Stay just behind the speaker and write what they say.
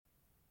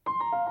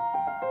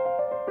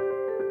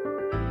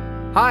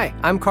Hi,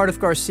 I'm Cardiff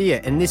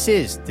Garcia, and this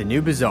is The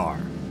New Bazaar.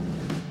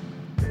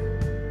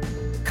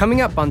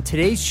 Coming up on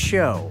today's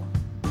show,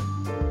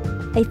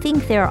 I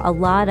think there are a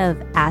lot of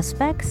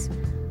aspects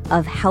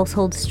of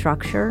household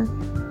structure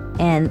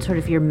and sort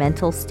of your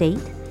mental state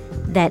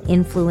that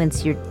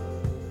influence your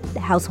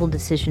household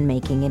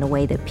decision-making in a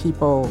way that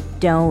people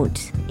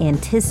don't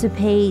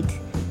anticipate,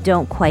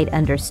 don't quite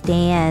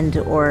understand,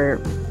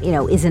 or,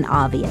 isn't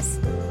obvious.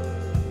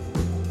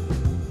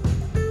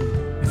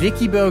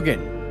 Vicki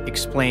Bogan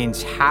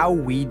explains how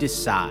we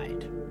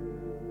decide.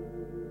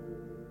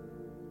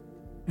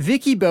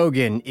 Vicki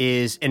Bogan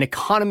is an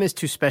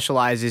economist who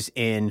specializes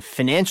in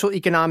financial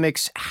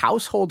economics,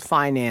 household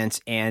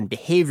finance, and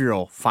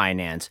behavioral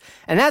finance.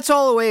 And that's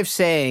all a way of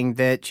saying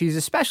that she's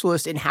a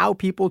specialist in how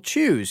people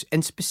choose,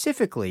 and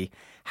specifically,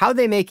 how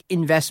they make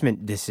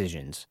investment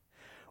decisions.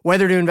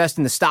 Whether to invest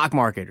in the stock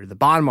market or the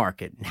bond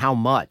market, and how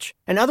much.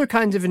 And other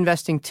kinds of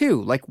investing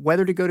too, like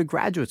whether to go to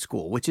graduate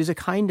school, which is a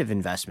kind of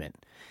investment.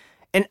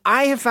 And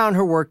I have found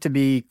her work to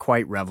be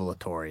quite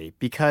revelatory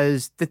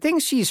because the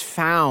things she's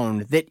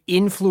found that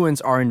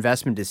influence our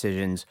investment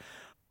decisions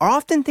are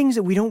often things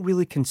that we don't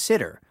really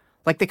consider,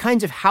 like the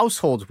kinds of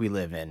households we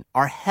live in,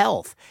 our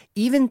health,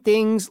 even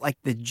things like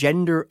the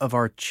gender of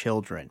our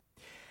children.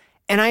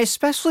 And I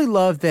especially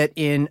love that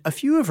in a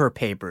few of her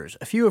papers,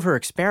 a few of her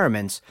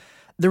experiments,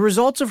 the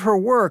results of her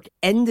work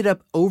ended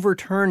up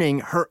overturning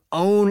her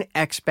own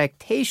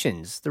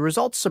expectations. The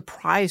results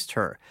surprised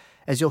her,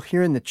 as you'll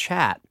hear in the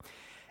chat.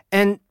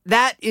 And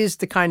that is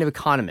the kind of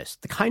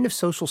economist, the kind of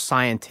social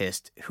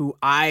scientist who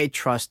I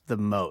trust the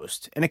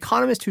most. An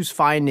economist whose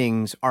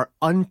findings are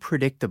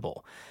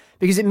unpredictable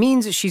because it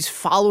means that she's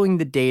following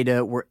the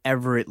data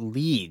wherever it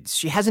leads.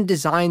 She hasn't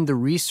designed the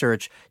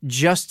research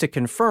just to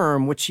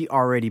confirm what she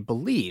already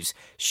believes.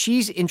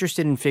 She's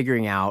interested in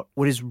figuring out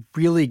what is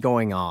really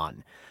going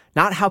on,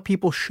 not how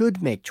people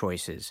should make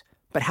choices,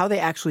 but how they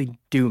actually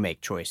do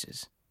make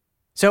choices.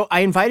 So I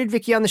invited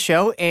Vicki on the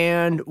show,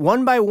 and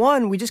one by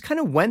one, we just kind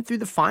of went through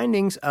the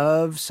findings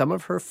of some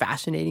of her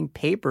fascinating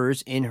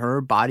papers in her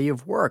body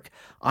of work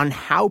on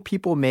how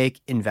people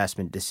make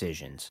investment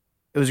decisions.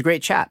 It was a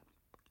great chat.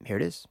 Here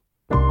it is.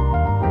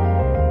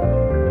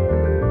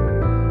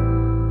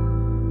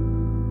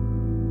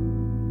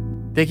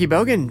 Vicki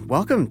Bogan,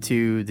 welcome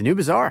to The New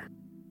Bazaar.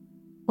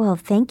 Well,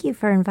 thank you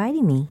for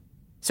inviting me.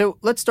 So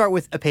let's start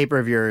with a paper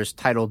of yours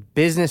titled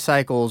Business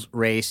Cycles,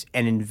 Race,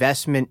 and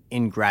Investment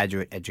in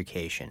Graduate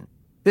Education.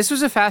 This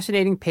was a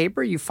fascinating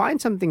paper. You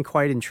find something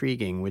quite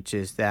intriguing, which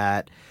is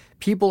that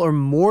people are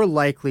more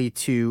likely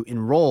to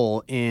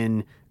enroll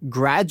in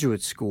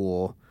graduate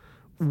school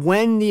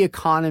when the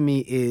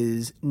economy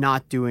is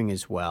not doing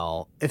as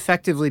well,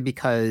 effectively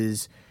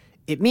because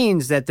it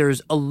means that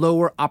there's a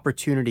lower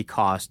opportunity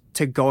cost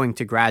to going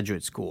to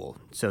graduate school.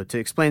 So to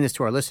explain this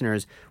to our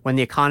listeners, when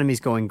the economy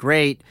is going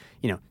great,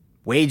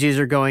 wages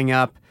are going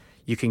up,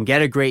 you can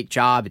get a great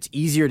job, it's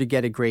easier to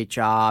get a great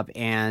job,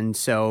 and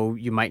so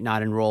you might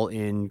not enroll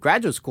in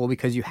graduate school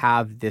because you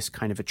have this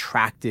kind of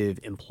attractive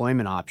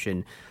employment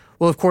option.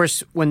 Well, of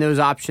course, when those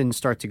options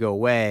start to go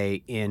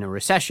away in a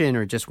recession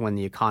or just when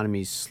the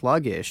economy's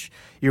sluggish,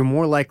 you're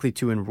more likely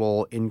to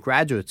enroll in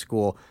graduate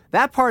school.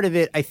 That part of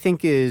it, I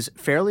think, is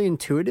fairly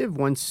intuitive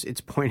once it's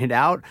pointed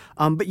out,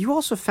 but you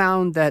also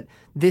found that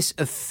this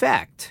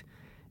effect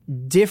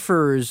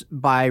differs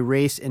by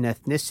race and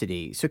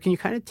ethnicity. So can you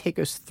kind of take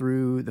us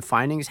through the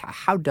findings?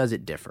 How does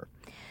it differ?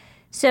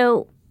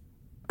 So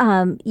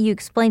you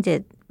explained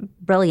it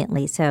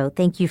brilliantly, so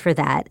thank you for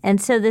that.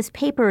 And so this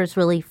paper is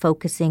really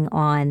focusing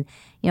on,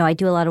 I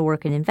do a lot of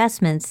work in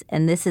investments,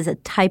 and this is a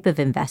type of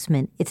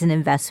investment. It's an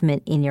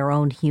investment in your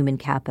own human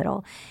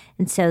capital.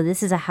 And so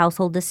this is a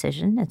household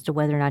decision as to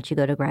whether or not you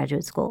go to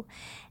graduate school.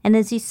 And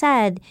as you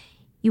said,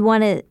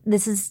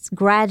 this is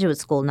graduate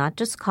school, not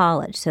just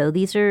college. So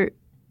these are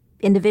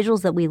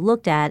individuals that we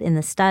looked at in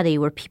the study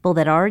were people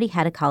that already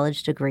had a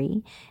college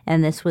degree,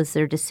 and this was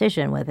their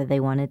decision whether they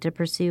wanted to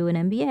pursue an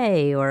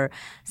MBA or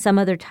some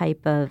other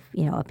type of,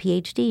 a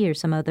PhD or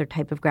some other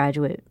type of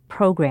graduate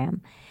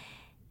program.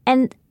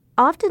 And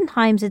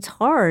oftentimes it's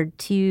hard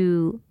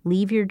to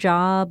leave your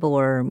job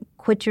or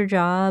quit your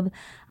job,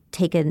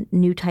 take a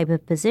new type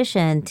of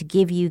position to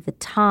give you the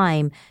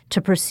time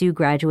to pursue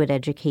graduate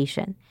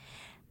education.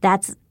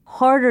 That's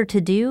harder to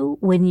do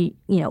when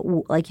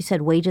like you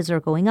said, wages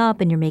are going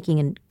up and you're making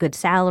a good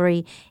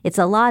salary. It's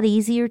a lot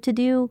easier to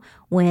do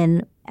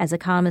when, as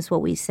economists,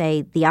 what we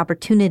say, the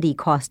opportunity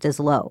cost is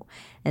low.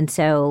 And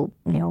so,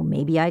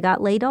 maybe I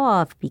got laid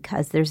off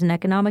because there's an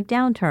economic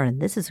downturn.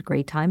 This is a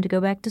great time to go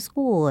back to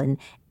school and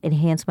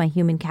enhance my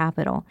human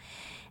capital.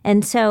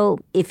 And so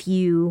if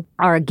you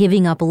are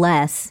giving up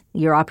less,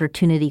 your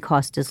opportunity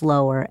cost is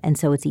lower, and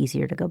so it's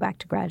easier to go back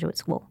to graduate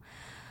school.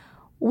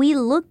 We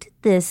looked at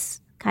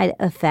this kind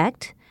of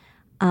effect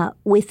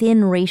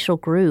within racial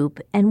group.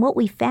 And what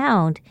we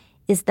found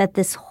is that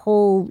this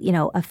whole,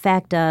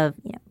 effect of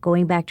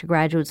going back to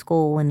graduate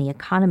school when the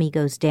economy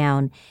goes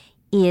down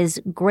is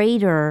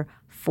greater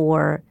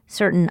for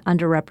certain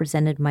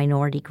underrepresented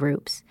minority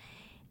groups.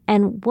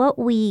 And what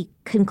we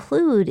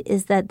conclude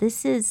is that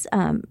this is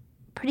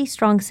pretty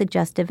strong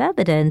suggestive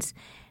evidence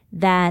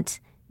that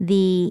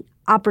the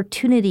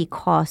opportunity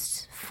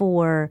costs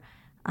for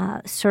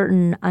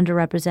certain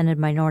underrepresented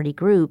minority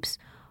groups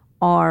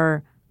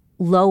are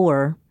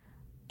lower,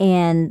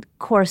 and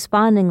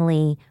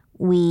correspondingly,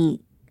 we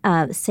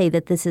say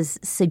that this is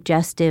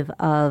suggestive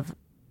of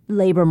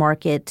labor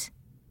market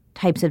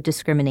types of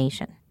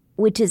discrimination,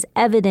 which is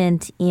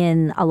evident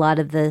in a lot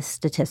of the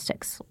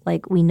statistics.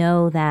 Like, we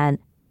know that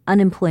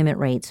unemployment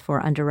rates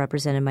for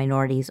underrepresented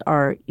minorities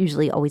are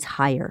usually always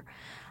higher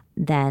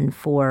than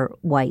for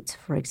whites,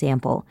 for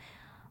example.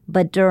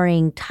 But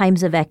during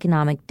times of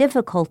economic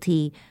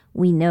difficulty,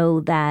 we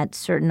know that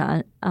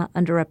certain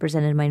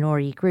underrepresented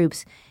minority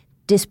groups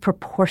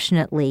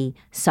disproportionately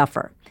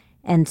suffer.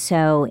 And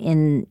so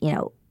in,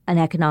 an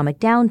economic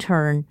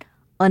downturn,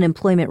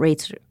 unemployment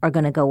rates are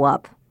going to go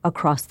up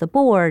across the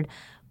board,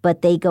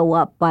 but they go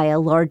up by a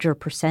larger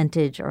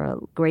percentage or a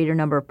greater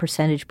number of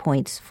percentage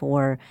points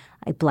for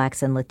like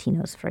Blacks and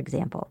Latinos, for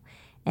example.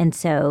 And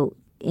so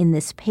in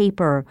this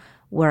paper,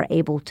 we're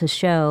able to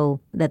show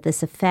that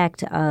this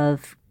effect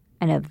of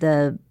kind of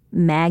the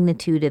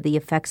magnitude of the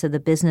effects of the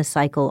business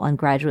cycle on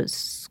graduate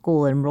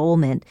school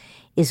enrollment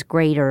is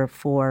greater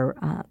for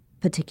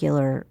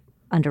particular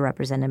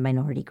underrepresented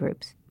minority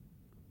groups.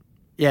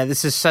 Yeah,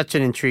 this is such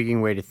an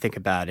intriguing way to think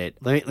about it.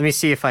 Let me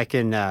see if I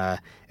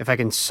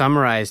can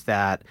summarize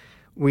that.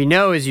 We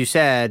know, as you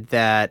said,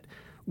 that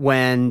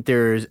when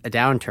there's a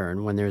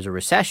downturn, when there's a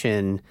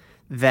recession,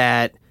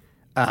 that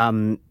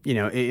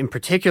in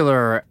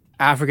particular,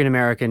 African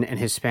American and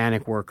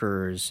Hispanic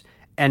workers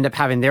end up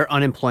having their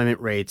unemployment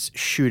rates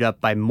shoot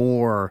up by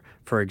more,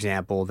 for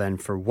example, than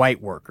for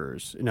white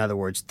workers. In other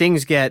words,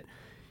 things get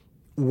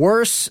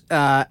worse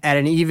at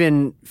an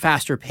even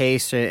faster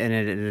pace and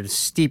at a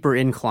steeper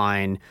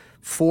incline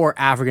for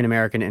African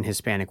American and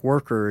Hispanic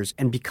workers.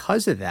 And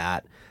because of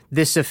that,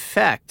 this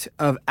effect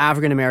of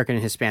African American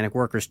and Hispanic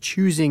workers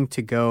choosing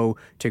to go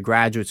to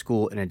graduate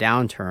school in a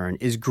downturn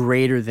is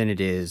greater than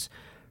it is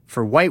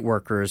for white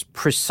workers,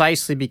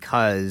 precisely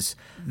because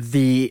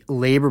the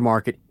labor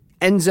market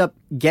ends up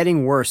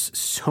getting worse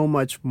so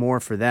much more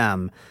for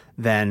them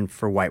than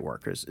for white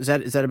workers. Is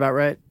that about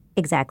right?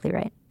 Exactly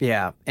right.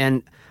 Yeah.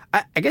 And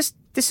I guess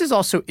this is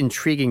also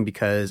intriguing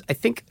because I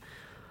think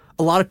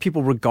a lot of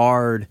people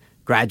regard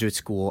graduate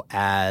school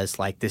as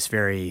like this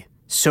very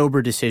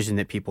sober decision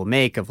that people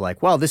make of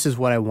like, well, this is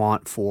what I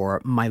want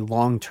for my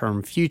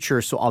long-term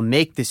future, so I'll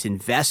make this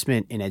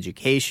investment in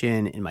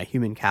education, in my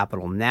human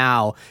capital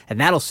now, and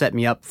that'll set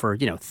me up for,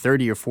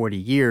 30 or 40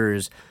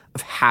 years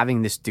of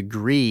having this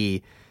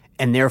degree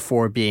and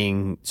therefore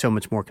being so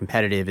much more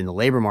competitive in the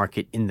labor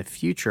market in the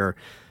future.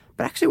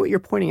 But actually what you're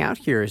pointing out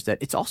here is that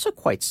it's also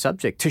quite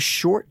subject to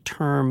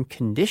short-term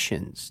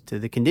conditions, to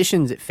the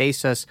conditions that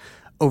face us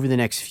over the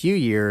next few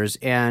years.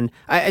 And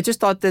I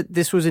just thought that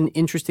this was an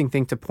interesting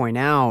thing to point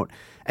out.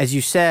 As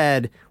you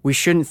said, we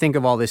shouldn't think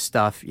of all this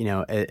stuff,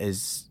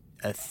 as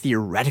a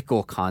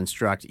theoretical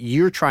construct.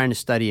 You're trying to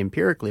study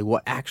empirically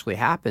what actually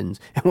happens.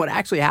 And what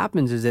actually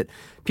happens is that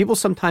people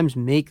sometimes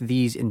make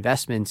these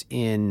investments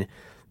in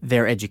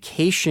their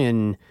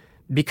education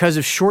because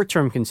of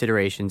short-term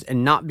considerations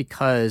and not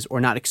because,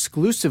 or not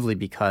exclusively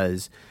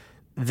because,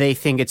 they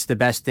think it's the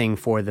best thing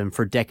for them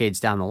for decades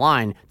down the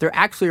line. There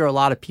actually are a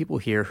lot of people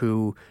here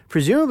who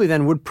presumably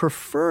then would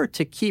prefer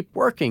to keep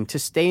working, to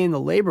stay in the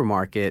labor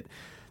market.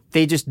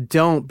 They just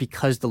don't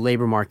because the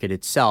labor market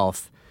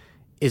itself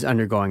is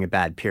undergoing a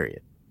bad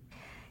period.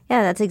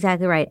 Yeah, that's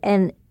exactly right.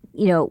 And,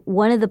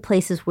 one of the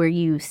places where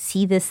you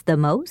see this the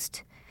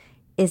most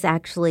is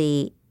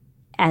actually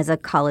as a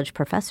college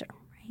professor,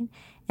 right?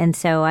 And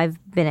so I've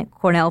been at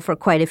Cornell for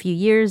quite a few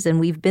years, and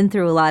we've been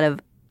through a lot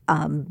of,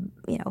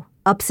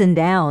 ups and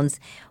downs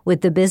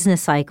with the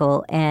business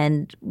cycle.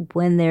 And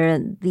when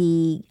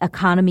the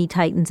economy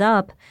tightens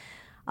up,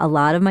 a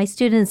lot of my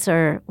students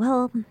are,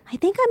 well, I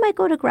think I might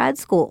go to grad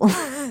school.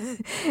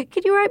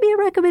 Could you write me a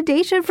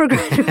recommendation for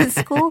graduate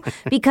school?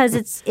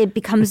 Because it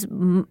becomes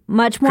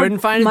much more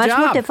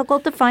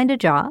difficult to find a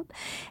job.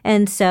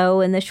 And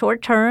so in the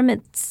short term,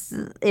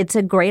 it's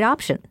a great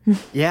option.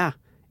 Yeah.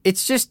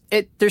 It's just,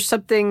 there's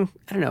something,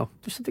 I don't know,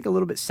 there's something a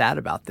little bit sad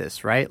about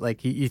this, right?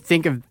 Like you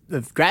think of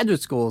graduate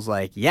schools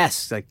like,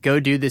 yes, like go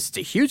do this. It's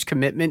a huge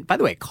commitment. By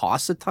the way, it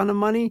costs a ton of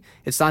money.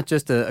 It's not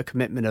just a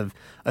commitment of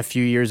a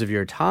few years of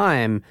your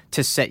time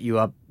to set you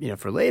up,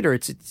 for later.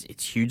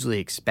 It's hugely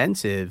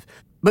expensive.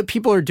 But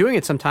people are doing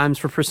it sometimes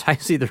for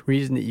precisely the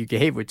reason that you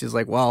gave, which is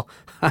like, well,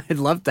 I'd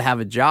love to have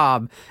a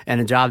job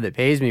and a job that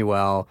pays me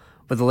well,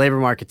 but the labor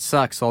market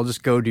sucks, so I'll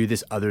just go do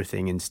this other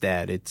thing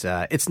instead.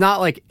 It's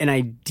not like an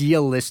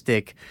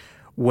idealistic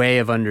way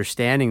of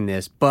understanding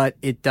this, but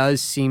it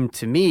does seem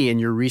to me, and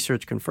your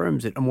research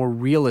confirms it, a more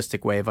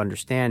realistic way of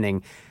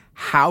understanding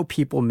how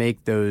people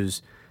make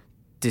those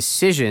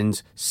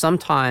decisions.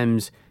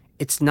 Sometimes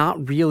it's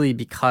not really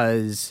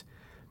because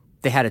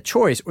they had a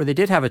choice, or they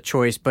did have a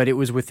choice, but it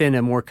was within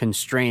a more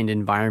constrained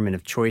environment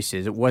of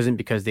choices. It wasn't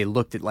because they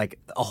looked at like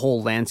a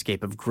whole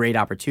landscape of great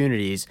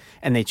opportunities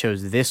and they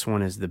chose this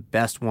one as the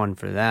best one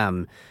for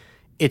them.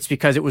 It's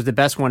because it was the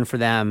best one for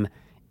them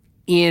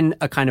in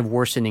a kind of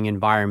worsening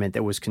environment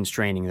that was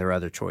constraining their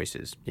other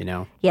choices, you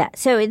know? Yeah.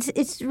 So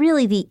it's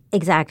really the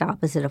exact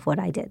opposite of what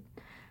I did.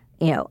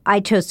 You know, I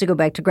chose to go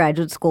back to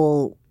graduate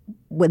school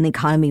when the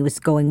economy was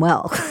going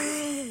well.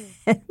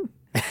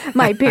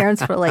 My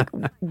parents were like,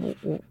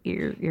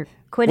 "You're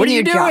quitting What are you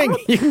your doing? job?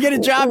 You can get a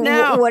job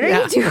now. What are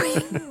you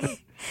doing?"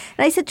 And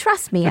I said,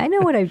 "Trust me, I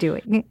know what I'm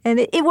doing." And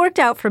it worked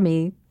out for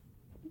me,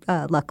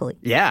 luckily.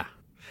 Yeah.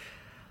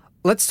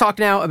 Let's talk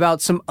now about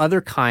some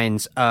other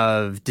kinds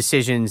of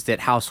decisions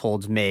that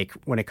households make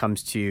when it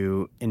comes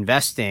to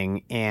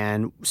investing,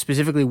 and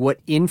specifically what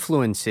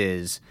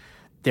influences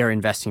their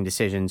investing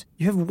decisions.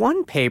 You have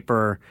one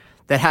paper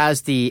that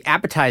has the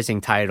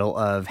appetizing title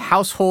of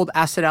Household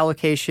Asset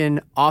Allocation,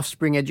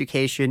 Offspring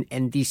Education,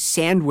 and the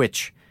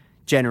Sandwich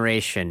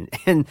Generation.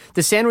 And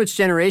the sandwich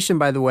generation,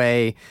 by the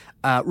way,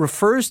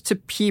 refers to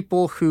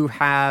people who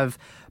have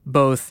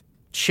both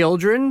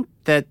children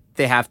that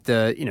they have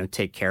to,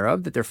 take care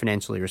of, that they're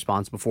financially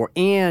responsible for,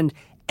 and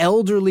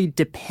elderly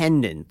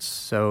dependents.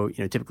 So,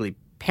 typically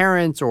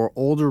parents or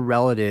older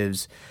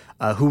relatives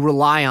who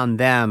rely on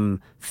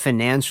them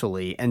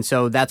financially. And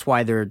so that's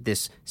why they're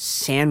this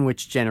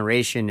sandwich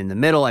generation in the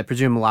middle. I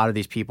presume a lot of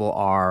these people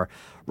are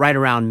right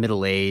around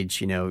middle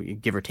age,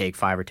 give or take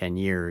 5 or 10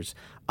 years.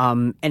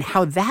 And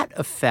how that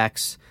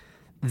affects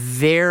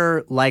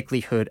their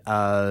likelihood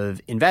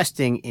of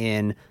investing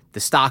in the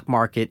stock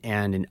market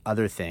and in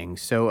other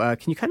things. So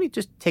can you kind of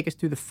just take us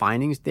through the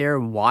findings there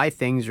and why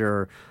things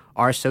are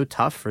so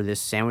tough for this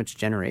sandwich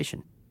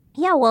generation?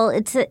 Yeah, well,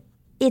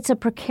 it's a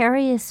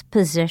precarious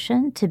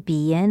position to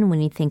be in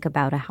when you think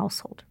about a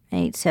household,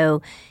 right?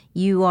 So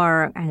you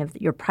are kind of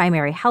your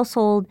primary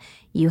household.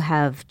 You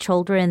have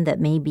children that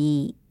may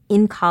be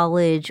in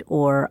college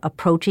or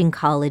approaching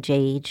college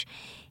age.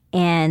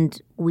 And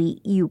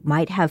you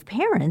might have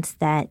parents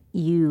that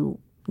you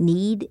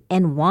need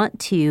and want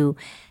to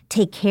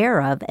take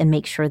care of and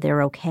make sure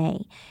they're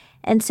okay.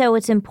 And so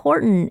it's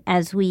important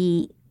as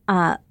we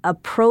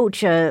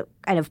approach a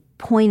kind of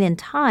point in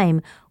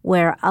time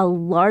where a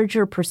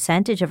larger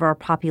percentage of our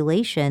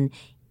population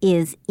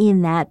is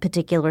in that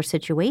particular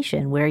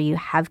situation where you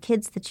have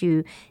kids that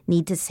you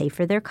need to save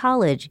for their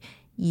college.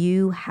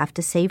 You have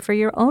to save for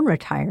your own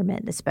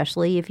retirement,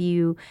 especially if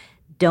you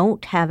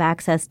don't have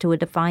access to a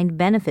defined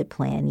benefit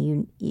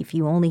plan. If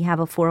you only have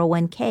a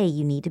 401k,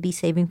 you need to be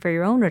saving for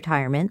your own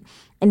retirement.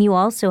 And you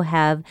also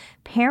have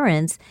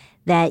parents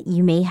that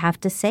you may have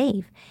to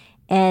save.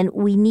 And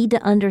we need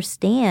to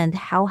understand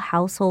how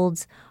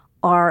households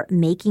are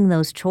making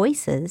those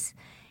choices.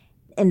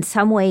 In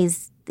some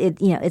ways,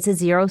 it's a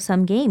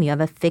zero-sum game. You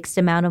have a fixed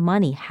amount of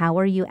money. How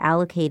are you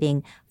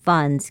allocating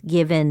funds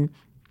given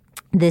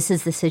this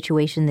is the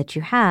situation that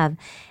you have?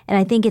 And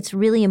I think it's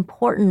really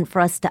important for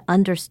us to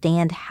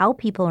understand how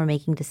people are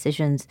making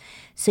decisions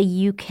so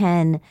you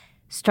can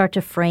start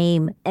to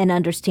frame and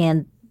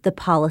understand the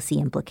policy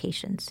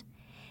implications.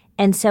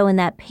 And so in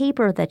that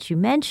paper that you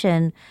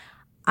mentioned,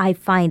 I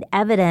find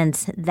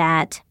evidence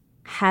that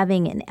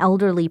having an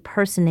elderly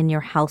person in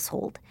your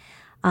household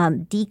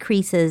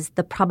decreases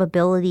the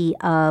probability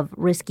of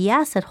risky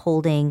asset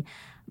holding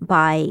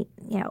by,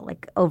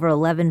 over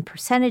 11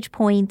 percentage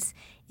points.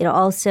 It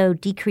also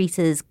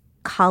decreases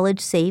college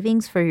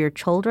savings for your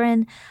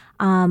children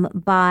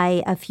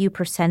by a few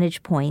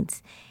percentage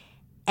points.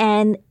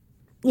 And,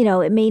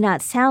 it may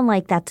not sound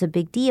like that's a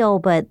big deal,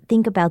 but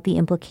think about the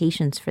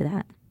implications for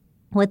that.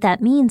 What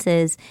that means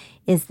is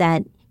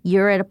that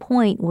you're at a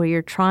point where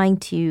you're trying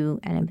to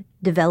kind of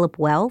develop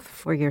wealth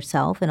for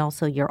yourself and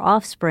also your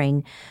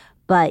offspring,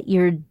 but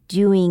you're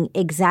doing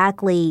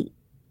exactly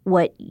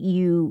what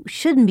you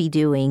shouldn't be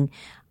doing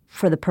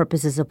for the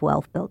purposes of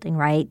wealth building,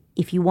 right?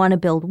 If you want to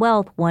build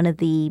wealth, one of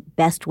the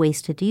best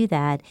ways to do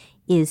that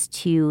is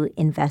to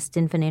invest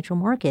in financial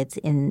markets,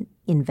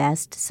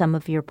 invest some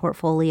of your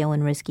portfolio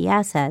in risky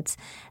assets.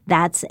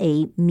 That's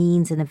a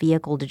means and a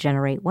vehicle to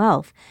generate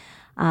wealth.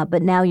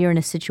 But now you're in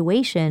a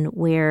situation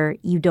where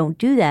you don't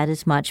do that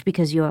as much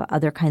because you have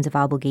other kinds of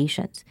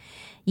obligations.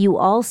 You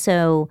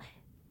also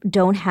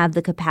don't have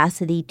the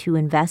capacity to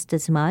invest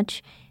as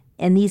much.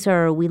 And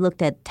we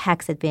looked at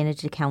tax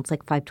advantaged accounts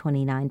like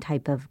 529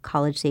 type of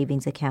college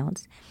savings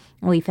accounts.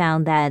 And we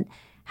found that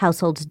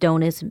households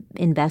don't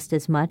invest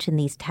as much in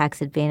these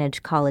tax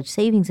advantaged college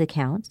savings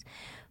accounts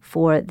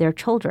for their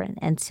children.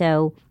 And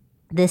so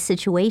this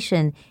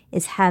situation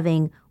is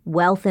having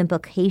wealth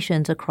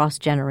implications across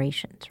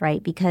generations,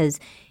 right? Because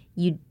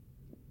you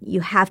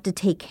have to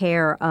take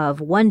care of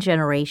one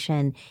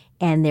generation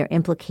and their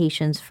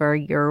implications for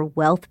your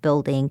wealth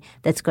building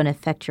that's going to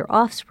affect your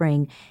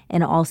offspring,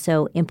 and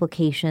also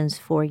implications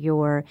for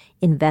your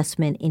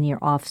investment in your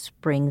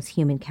offspring's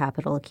human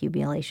capital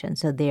accumulation,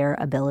 so their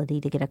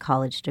ability to get a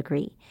college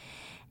degree.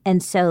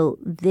 And so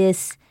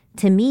this,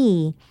 to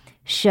me,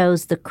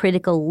 shows the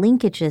critical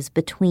linkages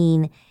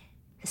between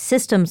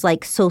systems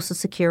like Social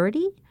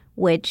Security,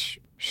 which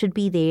should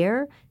be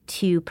there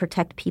to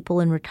protect people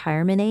in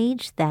retirement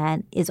age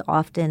that is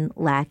often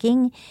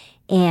lacking,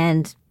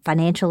 and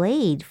financial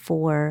aid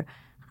for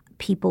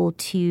people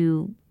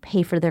to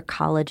pay for their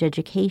college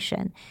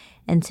education.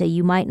 And so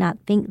you might not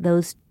think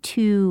those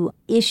two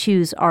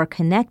issues are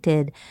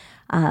connected,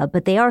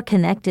 but they are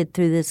connected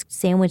through this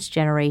sandwich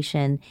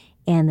generation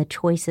and the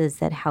choices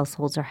that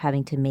households are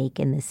having to make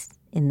in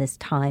this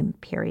time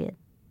period.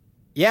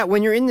 Yeah,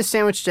 when you're in the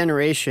sandwich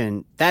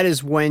generation, that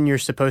is when you're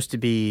supposed to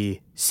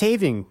be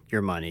saving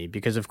your money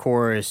because, of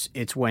course,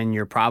 it's when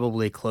you're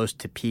probably close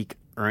to peak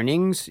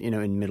earnings,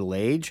 in middle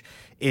age.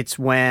 It's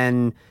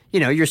when,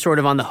 you're sort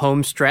of on the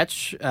home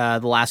stretch the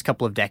last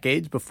couple of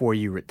decades before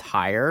you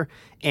retire.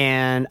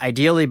 And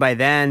ideally by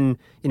then,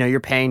 you're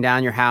paying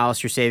down your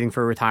house, you're saving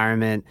for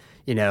retirement.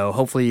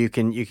 Hopefully you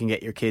can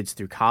get your kids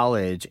through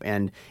college.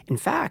 And in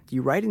fact,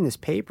 you write in this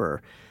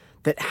paper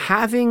that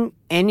having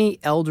any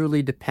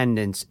elderly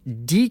dependents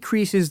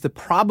decreases the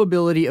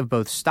probability of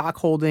both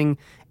stockholding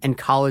and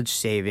college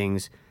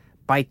savings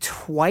by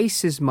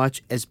twice as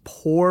much as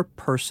poor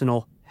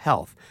personal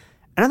health.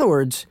 In other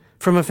words,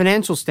 from a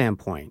financial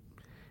standpoint,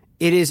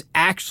 it is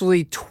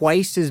actually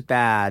twice as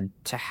bad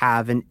to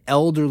have an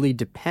elderly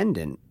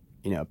dependent,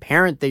 a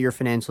parent that you're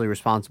financially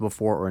responsible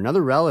for or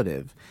another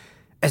relative,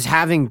 as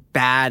having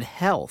bad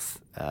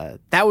health.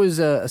 That was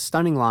a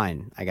stunning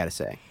line, I got to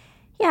say.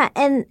 Yeah,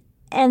 and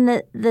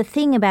the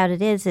thing about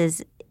it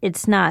is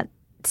it's not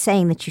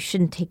saying that you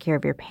shouldn't take care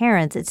of your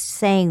parents. It's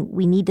saying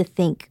we need to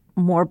think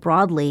more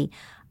broadly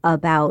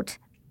about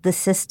the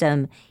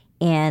system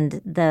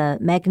and the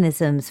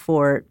mechanisms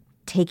for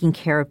taking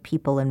care of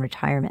people in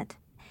retirement.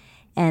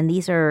 And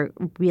these are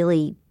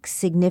really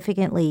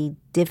significantly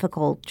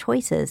difficult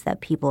choices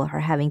that people are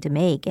having to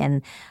make.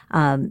 And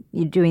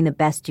you're doing the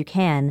best you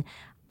can,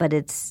 but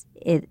it's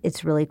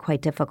really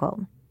quite difficult.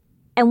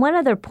 And one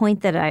other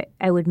point that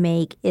I would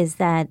make is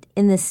that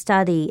in this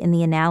study, in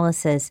the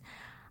analysis,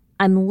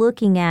 I'm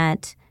looking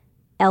at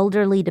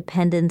elderly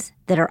dependents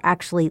that are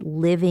actually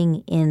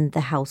living in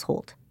the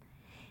household.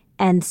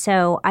 And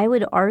so I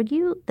would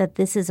argue that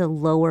this is a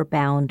lower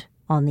bound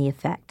on the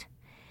effect,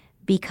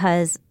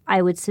 because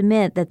I would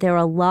submit that there are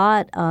a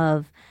lot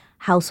of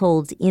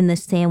households in the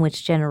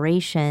sandwich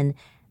generation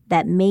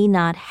that may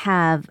not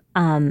have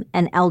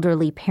an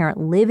elderly parent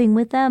living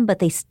with them, but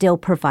they still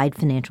provide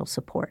financial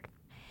support.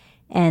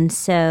 And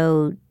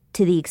so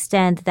to the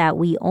extent that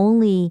we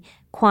only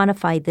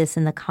quantify this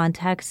in the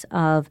context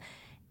of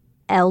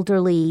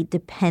elderly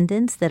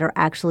dependents that are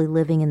actually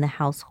living in the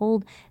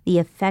household, the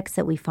effects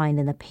that we find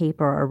in the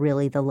paper are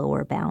really the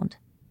lower bound.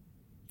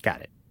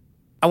 Got it.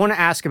 I want to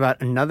ask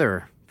about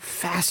another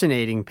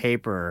fascinating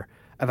paper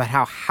about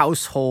how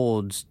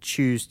households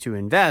choose to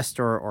invest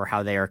or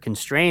how they are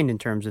constrained in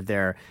terms of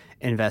their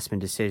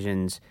investment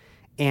decisions.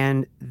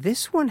 And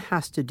this one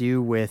has to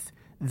do with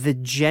the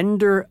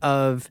gender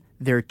of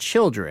their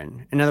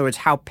children. In other words,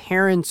 how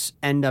parents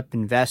end up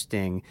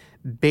investing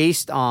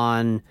based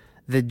on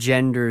the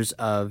genders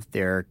of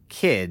their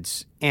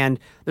kids. And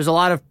there's a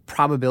lot of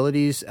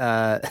probabilities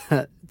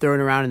thrown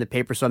around in the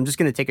paper, so I'm just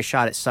going to take a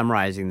shot at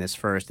summarizing this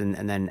first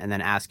and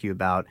then ask you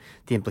about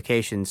the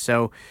implications.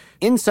 So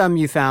in sum,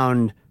 you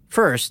found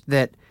first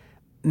that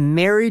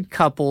married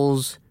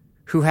couples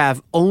who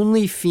have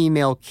only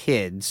female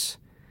kids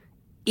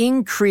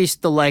increase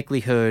the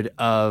likelihood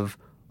of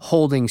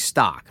holding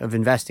stock, of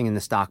investing in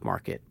the stock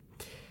market.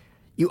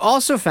 You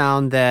also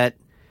found that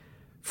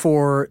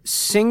for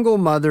single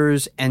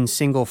mothers and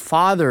single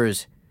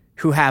fathers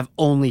who have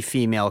only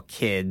female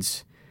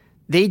kids,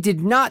 they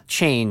did not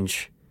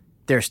change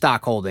their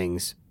stock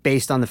holdings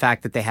based on the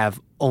fact that they have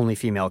only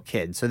female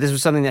kids. So this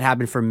was something that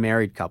happened for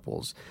married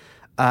couples.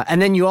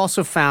 And then you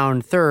also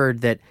found,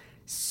 third, that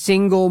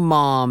single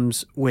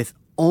moms with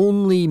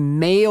only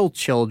male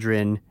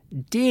children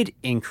did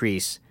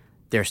increase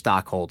their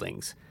stock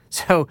holdings.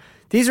 So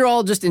these are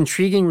all just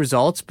intriguing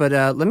results, but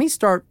let me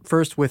start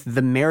first with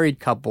the married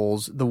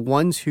couples, the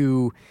ones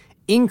who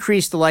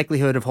increase the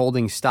likelihood of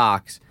holding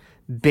stocks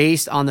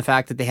based on the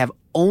fact that they have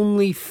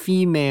only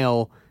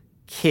female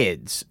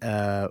kids.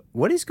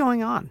 What is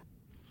going on?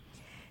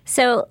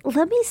 So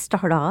let me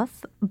start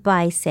off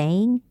by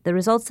saying the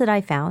results that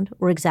I found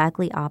were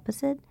exactly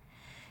opposite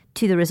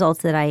to the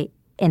results that I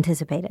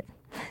anticipated.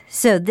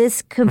 So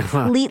this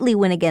completely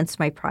went against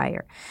my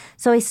prior.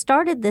 So I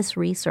started this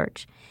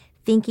research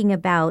thinking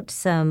about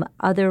some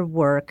other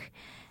work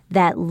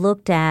that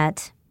looked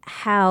at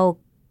how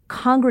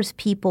Congress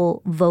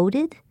people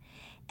voted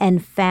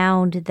and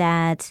found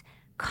that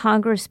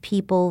Congress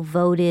people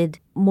voted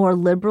more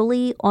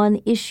liberally on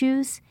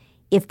issues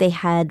if they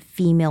had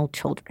female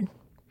children.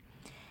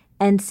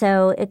 And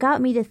so it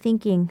got me to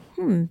thinking,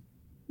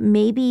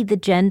 maybe the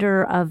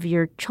gender of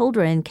your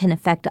children can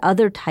affect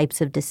other types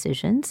of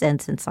decisions.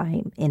 And since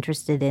I'm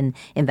interested in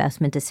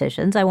investment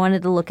decisions, I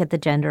wanted to look at the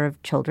gender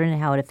of children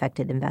and how it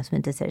affected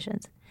investment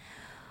decisions.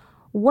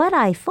 What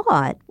I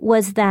thought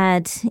was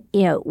that,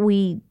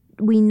 we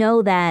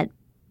know that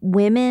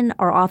women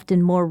are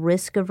often more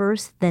risk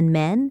averse than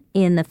men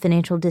in the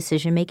financial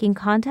decision-making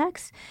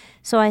context.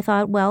 So I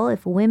thought, well,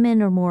 if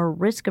women are more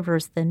risk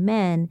averse than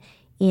men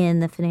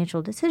in the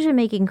financial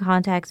decision-making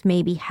context,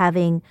 maybe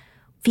having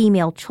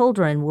female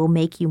children will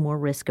make you more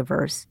risk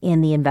averse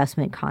in the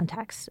investment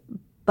context.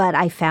 But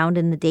I found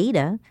in the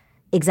data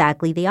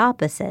exactly the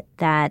opposite,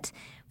 that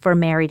for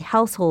married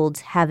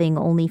households, having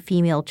only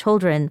female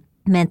children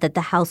meant that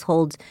the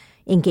households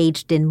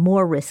engaged in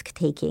more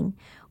risk-taking,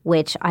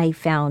 which I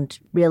found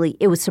really,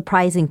 it was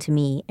surprising to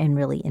me and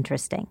really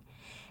interesting.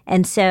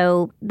 And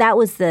so that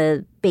was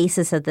the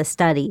basis of the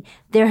study.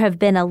 There have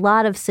been a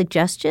lot of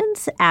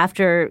suggestions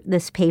after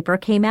this paper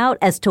came out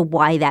as to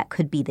why that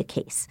could be the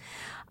case.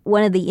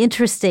 One of the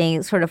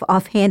interesting sort of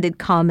offhanded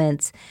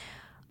comments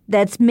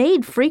that's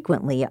made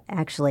frequently,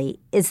 actually,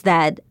 is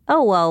that,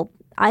 oh, well,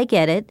 I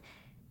get it.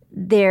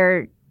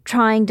 They're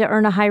trying to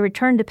earn a high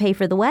return to pay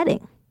for the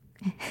wedding.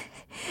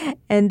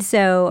 And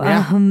so,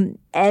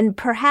 and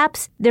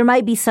perhaps there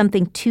might be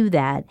something to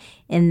that,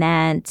 in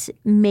that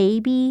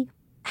maybe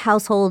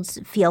households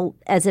feel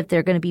as if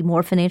they're going to be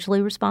more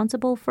financially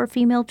responsible for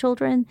female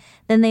children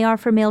than they are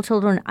for male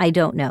children. I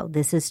don't know.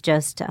 This is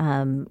just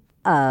a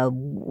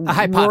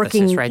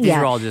hypothesis, right? These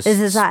are all just this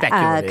is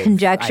speculative a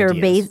conjecture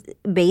ideas.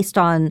 based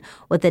on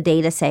what the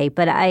data say.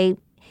 But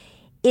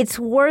it's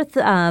worth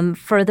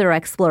further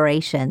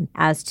exploration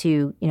as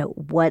to,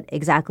 what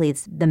exactly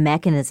is the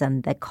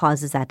mechanism that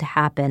causes that to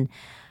happen.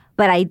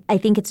 But I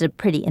think it's a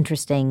pretty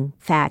interesting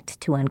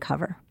fact to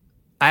uncover.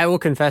 I will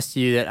confess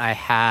to you that I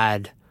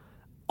had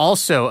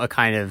also a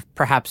kind of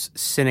perhaps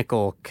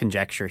cynical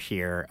conjecture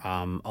here,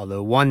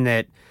 although one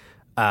that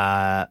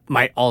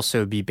might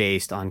also be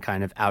based on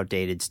kind of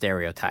outdated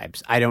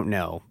stereotypes. I don't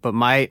know. But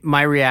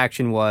my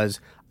reaction was,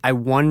 I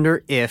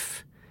wonder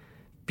if,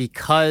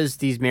 because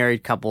these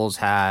married couples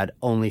had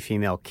only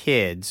female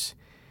kids,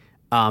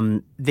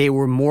 they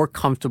were more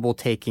comfortable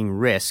taking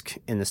risk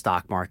in the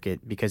stock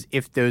market, because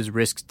if those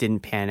risks didn't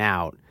pan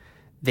out,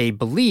 they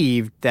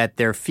believed that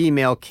their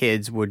female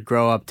kids would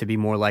grow up to be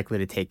more likely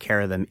to take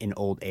care of them in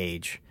old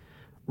age,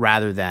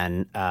 rather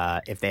than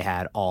if they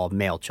had all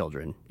male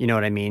children. You know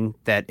what I mean?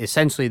 That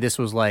essentially this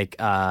was like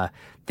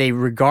they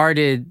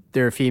regarded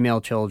their female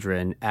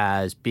children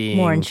as being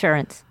more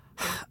insurance.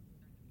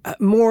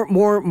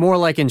 More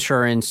like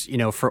insurance,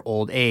 for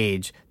old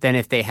age than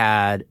if they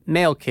had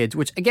male kids,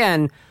 which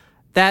again,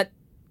 that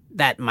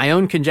my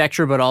own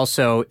conjecture, but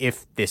also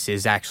if this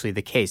is actually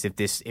the case, if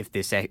this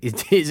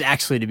is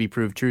actually to be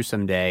proved true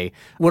someday,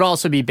 would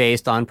also be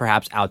based on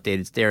perhaps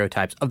outdated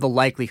stereotypes of the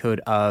likelihood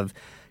of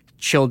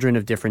children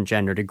of different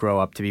gender to grow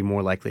up to be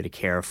more likely to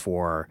care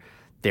for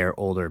their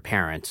older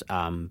parents.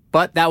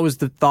 But that was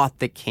the thought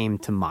that came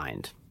to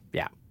mind.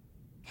 Yeah.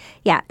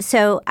 Yeah.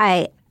 So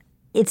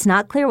it's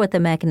not clear what the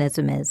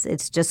mechanism is.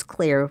 It's just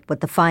clear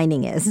what the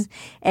finding is.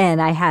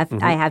 And I have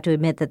to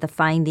admit that the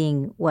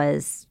finding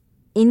was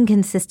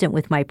inconsistent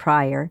with my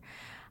prior.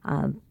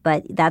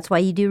 But that's why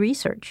you do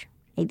research.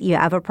 You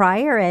have a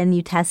prior and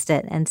you test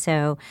it. And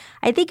so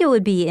I think it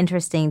would be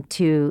interesting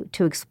to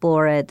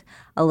explore it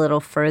a little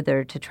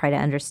further to try to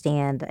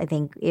understand. I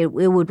think it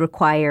would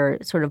require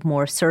sort of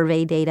more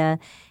survey data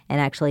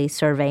and actually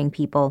surveying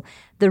people.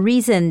 The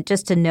reason,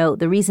 just to note,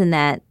 the reason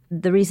that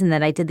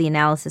I did the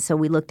analysis, so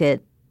we looked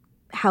at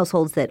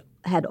households that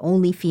had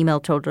only female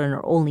children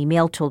or only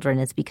male children,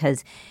 is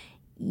because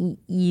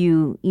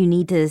you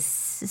need to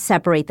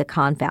separate the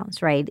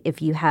confounds, right?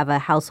 If you have a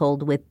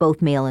household with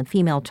both male and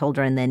female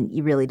children, then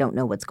you really don't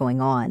know what's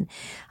going on.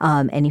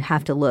 And you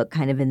have to look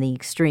kind of in the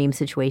extreme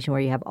situation where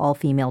you have all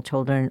female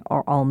children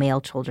or all male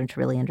children to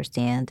really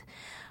understand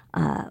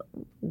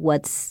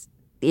what's,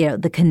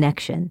 the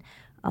connection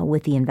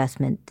with the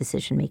investment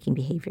decision-making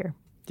behavior.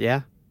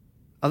 Yeah.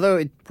 Although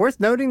it's worth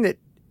noting that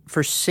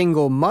for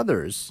single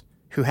mothers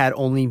who had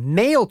only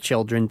male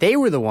children, they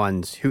were the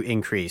ones who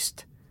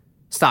increased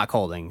stock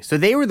holding. So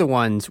they were the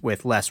ones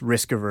with less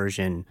risk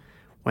aversion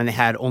when they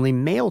had only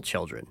male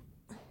children.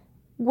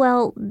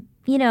 Well,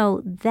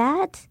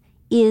 that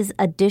is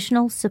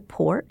additional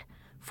support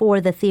for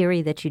the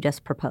theory that you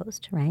just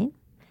proposed, right?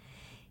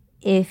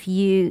 If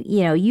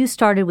you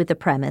started with the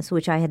premise,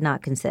 which I had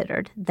not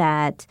considered,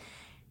 that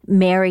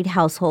married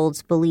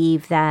households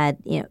believe that,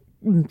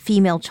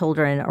 female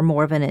children are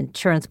more of an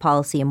insurance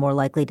policy and more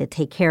likely to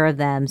take care of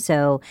them.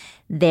 So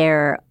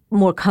they're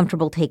more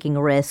comfortable taking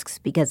risks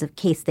because in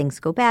case things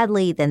go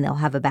badly, then they'll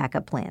have a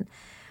backup plan.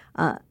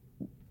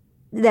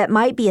 That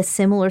might be a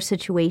similar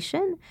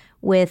situation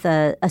with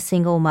a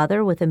single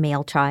mother with a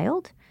male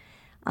child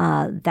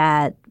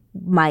that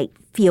might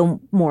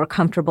feel more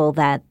comfortable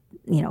that,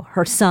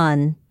 her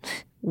son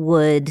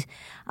would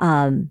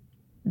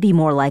be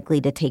more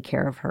likely to take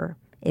care of her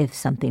if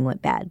something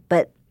went bad.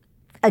 But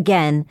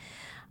again,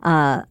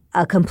 a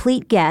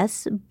complete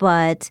guess,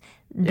 but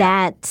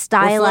that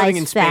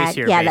stylized fact,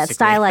 that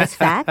stylized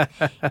fact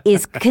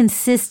is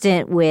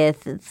consistent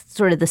with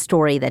sort of the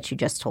story that you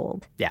just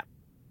told. Yeah.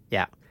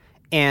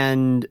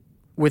 And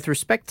with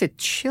respect to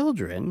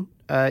children,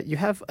 you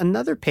have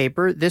another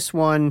paper, this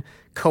one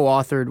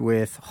co-authored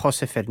with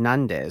Jose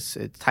Fernandez.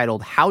 It's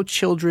titled How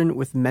Children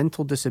with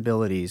Mental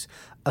Disabilities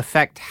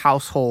Affect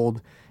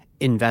Household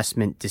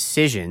Investment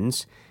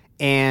Decisions.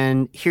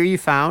 And here you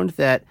found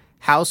that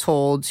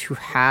households who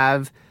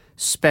have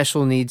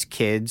special needs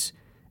kids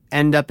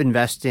end up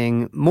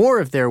investing more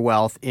of their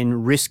wealth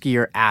in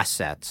riskier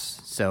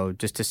assets. So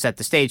just to set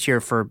the stage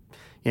here for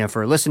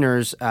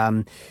listeners,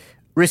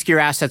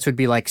 riskier assets would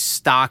be like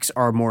stocks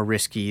are more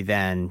risky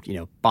than,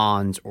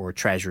 bonds or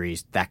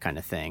treasuries, that kind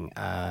of thing.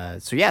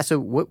 So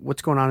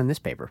what's going on in this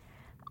paper?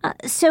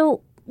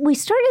 So we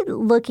started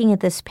looking at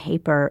this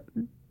paper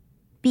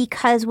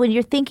because when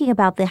you're thinking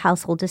about the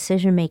household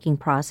decision-making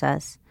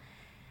process,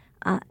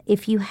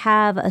 if you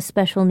have a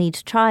special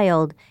needs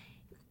child,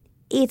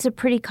 it's a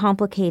pretty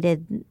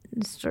complicated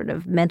sort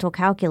of mental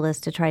calculus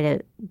to try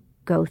to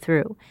go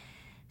through.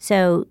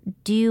 So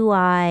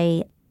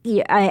I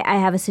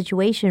have a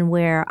situation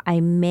where I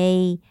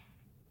may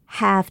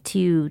have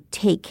to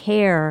take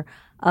care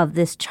of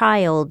this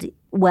child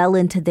well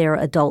into their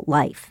adult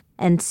life.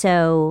 And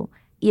so,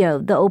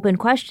 the open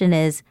question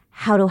is,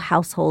 how do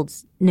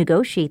households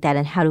negotiate that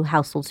and how do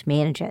households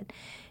manage it?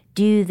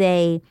 Do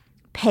they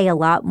pay a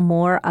lot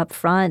more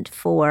upfront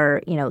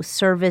for,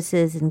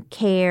 services and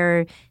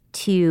care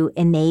to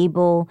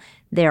enable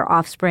their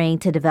offspring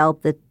to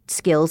develop the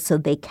skills so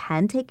they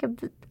can take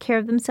care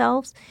of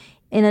themselves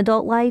in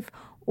adult life?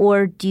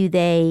 Or do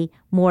they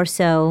more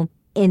so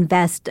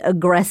invest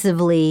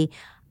aggressively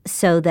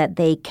so that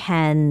they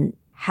can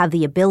have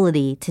the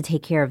ability to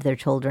take care of their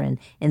children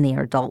in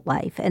their adult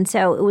life? And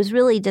so it was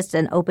really just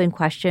an open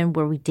question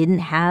where we didn't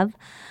have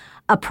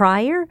a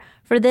prior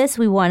for this.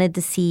 We wanted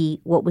to see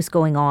what was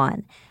going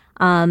on.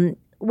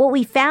 What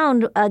we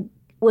found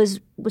was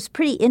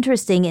pretty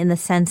interesting in the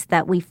sense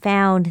that we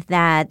found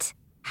that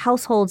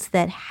households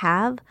that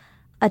have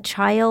a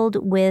child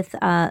with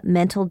a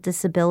mental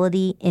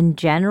disability in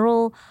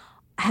general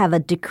have a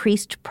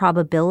decreased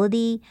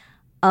probability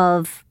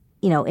of,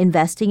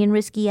 investing in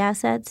risky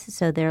assets.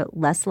 So they're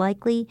less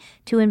likely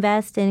to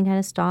invest in kind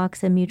of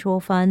stocks and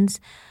mutual funds.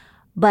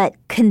 But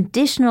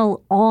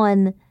conditional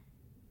on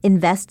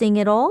investing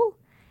at all,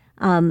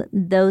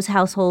 those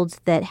households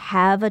that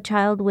have a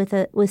child with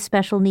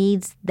special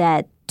needs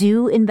that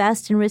do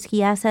invest in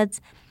risky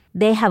assets,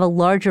 they have a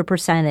larger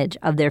percentage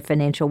of their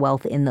financial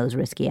wealth in those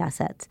risky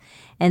assets.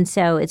 And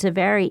so it's a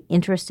very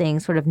interesting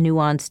sort of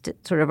nuanced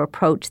sort of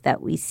approach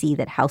that we see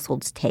that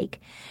households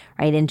take,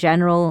 right? In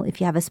general,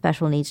 if you have a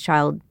special needs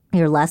child,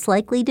 you're less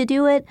likely to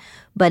do it.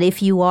 But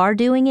if you are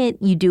doing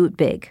it, you do it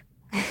big.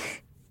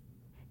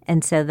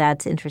 And so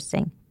that's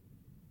interesting.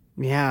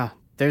 Yeah.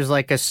 There's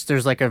like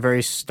a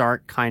very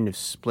stark kind of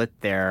split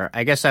there.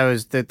 I guess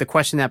the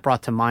question that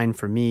brought to mind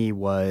for me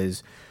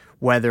was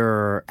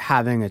whether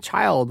having a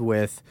child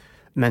with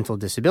mental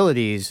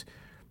disabilities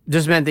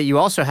just meant that you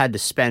also had to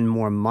spend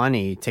more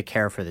money to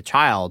care for the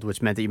child,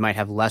 which meant that you might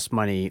have less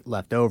money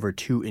left over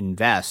to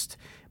invest.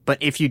 But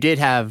if you did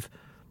have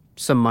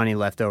some money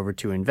left over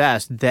to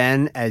invest,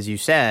 then, as you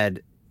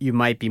said, you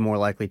might be more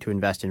likely to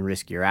invest in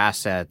riskier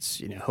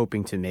assets,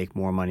 hoping to make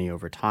more money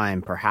over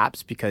time,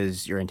 perhaps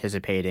because you're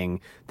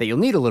anticipating that you'll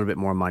need a little bit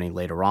more money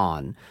later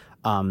on.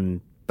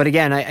 But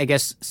again, I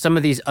guess some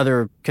of these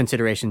other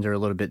considerations are a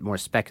little bit more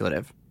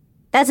speculative.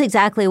 That's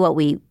exactly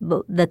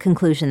the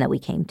conclusion that we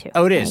came to.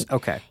 Oh, it is? Right?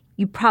 Okay.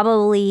 You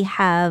probably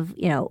have,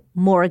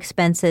 more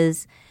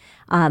expenses,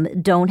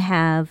 don't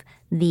have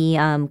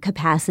the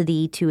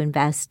capacity to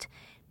invest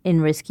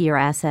in riskier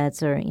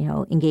assets or,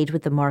 engage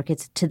with the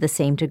markets to the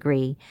same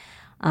degree.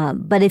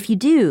 But if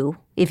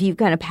you've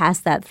kind of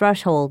passed that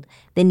threshold,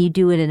 then you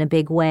do it in a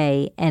big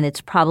way, and it's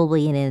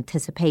probably in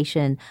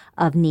anticipation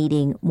of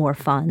needing more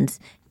funds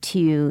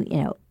to,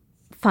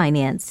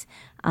 finance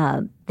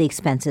the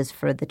expenses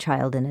for the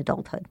child in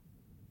adulthood.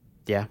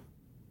 Yeah.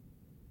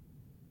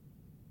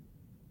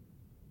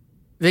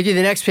 Vicki,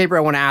 the next paper I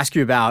want to ask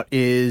you about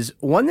is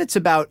one that's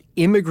about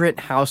immigrant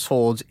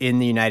households in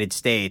the United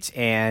States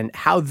and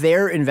how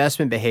their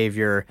investment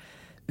behavior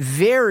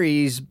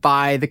varies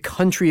by the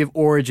country of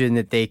origin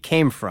that they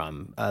came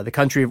from, the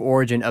country of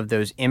origin of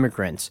those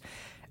immigrants.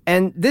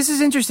 And this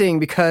is interesting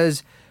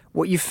because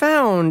what you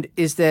found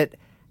is that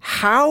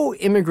how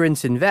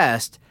immigrants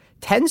invest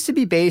tends to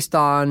be based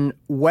on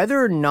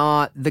whether or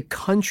not the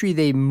country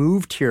they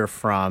moved here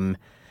from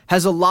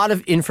has a lot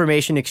of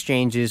information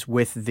exchanges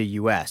with the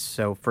U.S.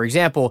 So, for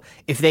example,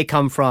 if they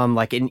come from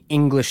like an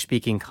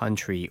English-speaking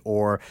country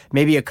or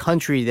maybe a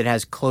country that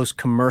has close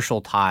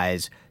commercial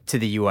ties to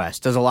the U.S.,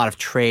 does a lot of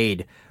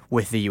trade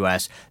with the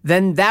U.S.,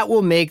 then that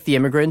will make the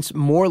immigrants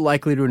more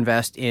likely to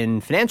invest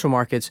in financial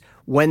markets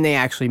when they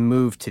actually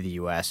move to the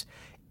U.S.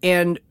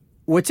 And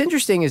what's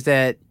interesting is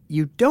that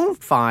you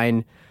don't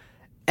find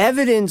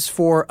evidence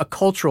for a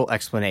cultural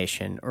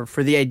explanation or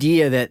for the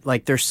idea that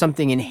like there's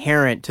something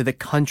inherent to the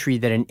country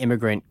that an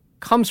immigrant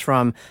comes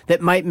from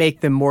that might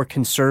make them more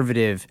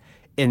conservative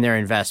in their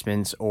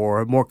investments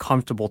or more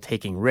comfortable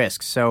taking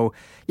risks. So,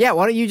 yeah,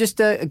 why don't you just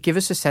give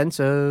us a sense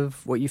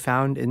of what you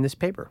found in this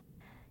paper?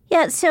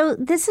 Yeah, so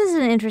this is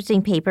an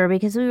interesting paper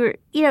because we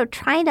were,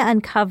 trying to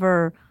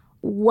uncover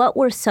what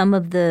were some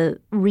of the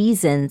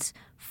reasons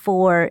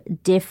for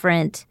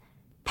different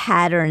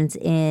patterns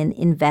in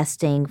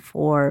investing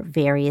for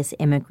various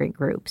immigrant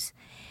groups.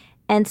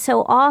 And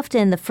so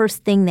often the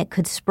first thing that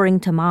could spring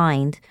to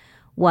mind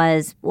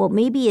was, well,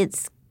 maybe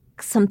it's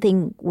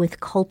something with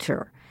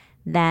culture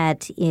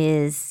that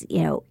is,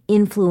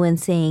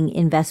 influencing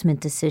investment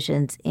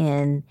decisions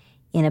in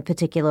a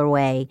particular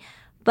way.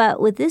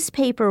 But with this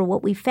paper,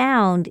 what we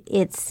found,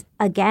 it's,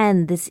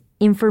 again, this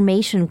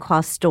information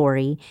cost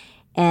story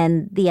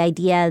and the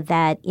idea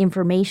that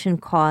information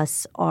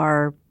costs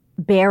are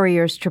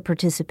barriers to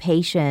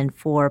participation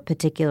for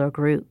particular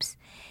groups.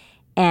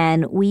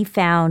 And we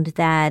found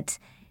that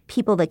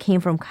people that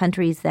came from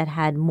countries that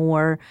had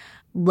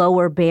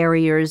lower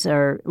barriers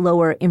or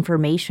lower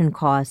information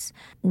costs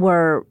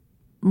were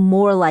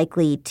more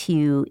likely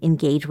to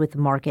engage with the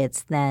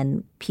markets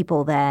than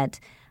people that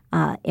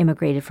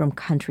immigrated from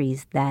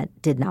countries that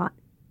did not.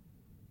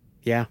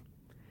 Yeah.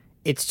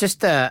 It's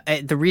just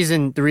the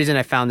reason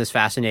I found this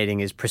fascinating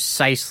is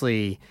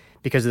precisely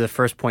because of the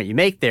first point you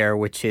make there,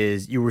 which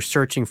is you were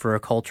searching for a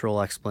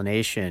cultural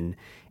explanation.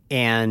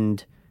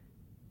 And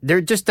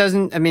there just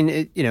doesn't,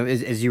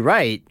 as you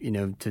write,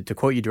 to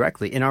quote you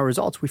directly, in our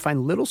results, we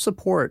find little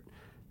support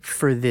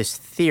for this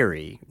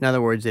theory. In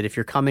other words, that if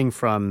you're coming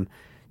from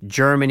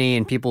Germany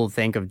and people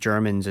think of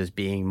Germans as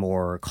being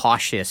more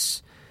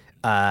cautious,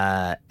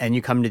 and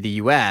you come to the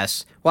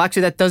U.S., well,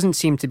 actually, that doesn't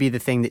seem to be the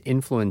thing that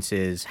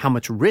influences how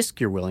much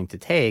risk you're willing to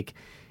take.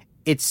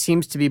 It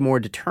seems to be more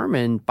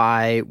determined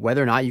by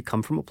whether or not you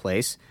come from a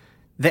place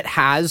that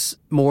has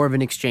more of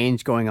an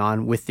exchange going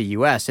on with the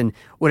U.S. And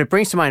what it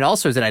brings to mind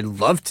also is that I'd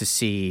love to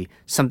see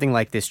something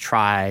like this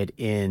tried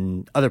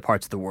in other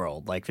parts of the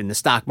world, like in the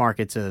stock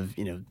markets of,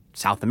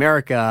 South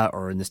America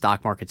or in the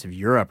stock markets of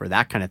Europe or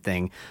that kind of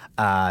thing.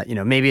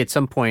 Maybe at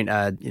some point,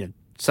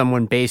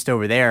 someone based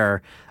over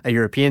there, a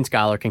European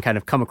scholar, can kind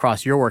of come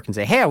across your work and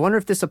say, hey, I wonder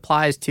if this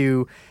applies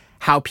to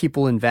how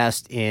people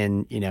invest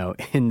in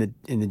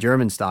the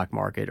German stock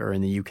market or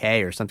in the UK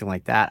or something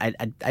like that.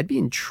 I'd be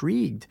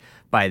intrigued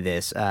by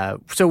this.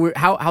 So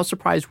how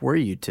surprised were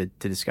you to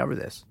discover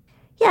this?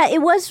 Yeah,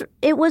 it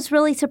was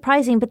really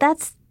surprising, but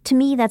to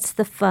me that's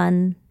the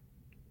fun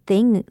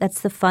thing. That's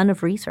the fun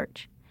of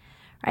research,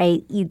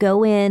 right? You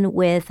go in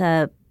with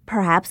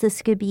perhaps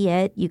this could be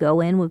it. You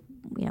go in with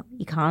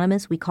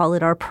economists. We call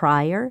it our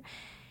prior,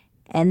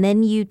 and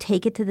then you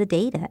take it to the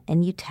data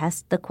and you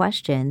test the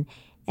question.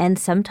 And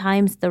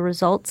sometimes the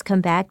results come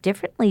back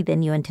differently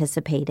than you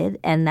anticipated,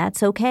 and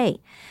that's okay.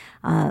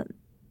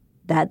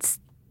 That's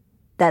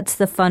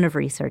the fun of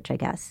research, I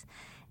guess.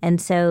 And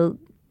so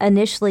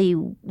initially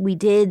we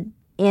did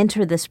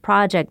enter this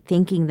project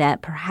thinking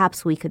that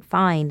perhaps we could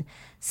find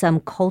some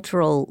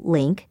cultural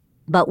link,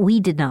 but we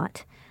did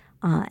not.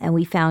 And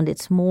we found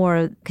it's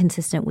more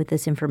consistent with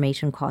this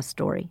information cost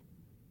story.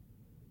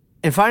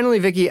 And finally,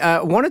 Vicki,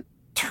 I want to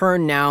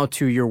turn now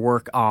to your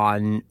work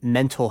on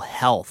mental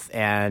health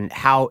and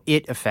how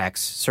it affects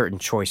certain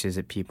choices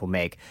that people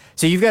make.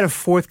 So you've got a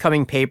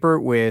forthcoming paper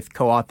with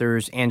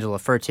co-authors Angela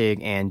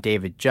Fertig and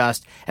David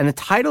Just, and the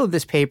title of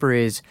this paper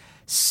is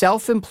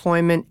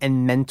Self-Employment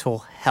and Mental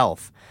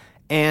Health.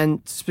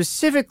 And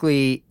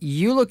specifically,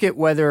 you look at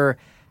whether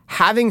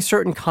having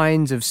certain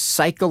kinds of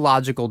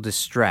psychological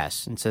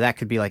distress, and so that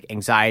could be like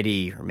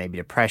anxiety or maybe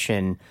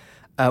depression,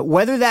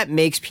 whether that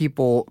makes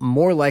people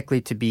more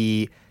likely to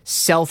be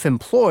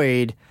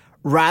self-employed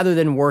rather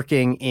than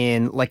working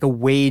in like a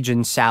wage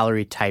and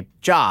salary type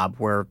job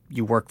where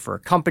you work for a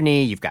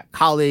company, you've got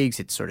colleagues,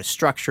 it's sort of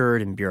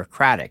structured and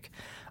bureaucratic.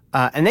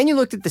 And then you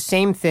looked at the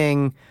same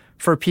thing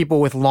for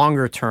people with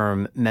longer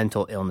term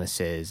mental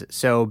illnesses.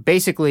 So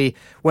basically,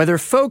 whether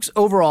folks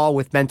overall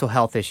with mental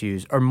health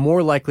issues are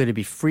more likely to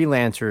be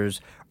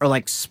freelancers or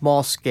like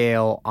small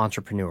scale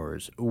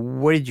entrepreneurs.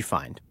 What did you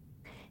find?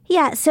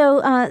 Yeah,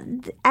 so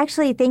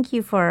actually, thank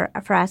you for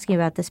asking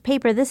about this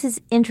paper. This is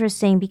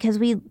interesting because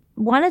we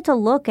wanted to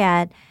look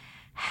at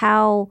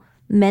how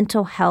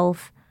mental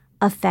health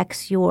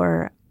affects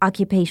your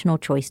occupational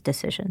choice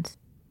decisions.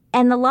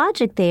 And the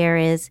logic there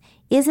is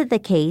it the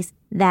case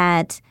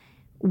that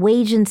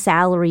wage and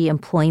salary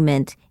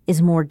employment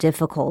is more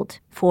difficult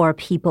for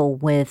people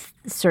with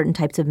certain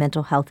types of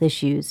mental health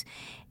issues?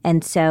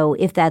 And so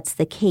if that's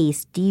the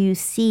case, do you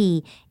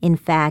see, in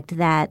fact,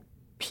 that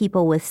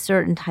people with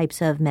certain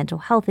types of mental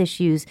health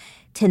issues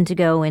tend to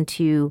go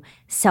into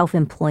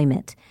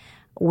self-employment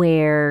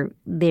where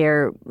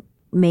they're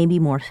maybe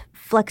more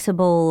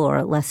flexible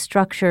or less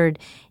structured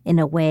in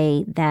a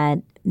way that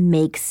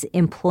makes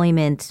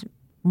employment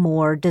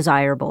more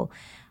desirable?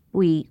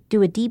 We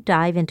do a deep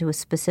dive into a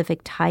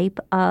specific type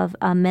of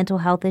mental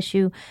health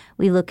issue.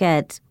 We look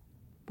at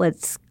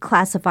what's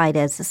classified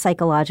as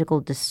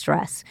psychological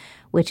distress,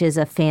 which is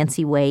a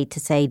fancy way to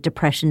say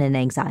depression and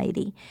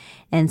anxiety.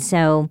 And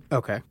so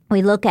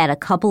we look at a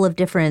couple of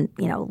different,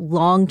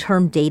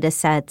 long-term data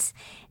sets,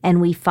 and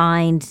we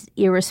find,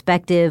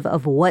 irrespective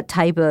of what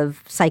type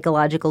of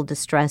psychological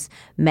distress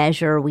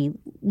measure we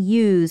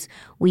use,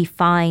 we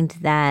find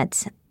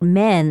that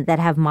men that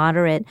have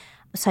moderate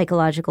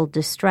psychological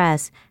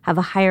distress have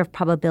a higher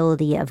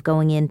probability of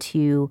going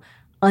into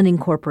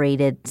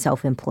unincorporated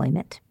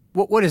self-employment.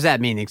 What does that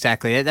mean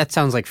exactly? That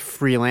sounds like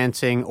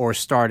freelancing or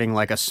starting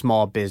like a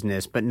small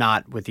business, but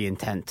not with the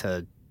intent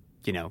to,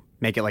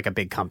 make it like a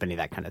big company,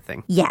 that kind of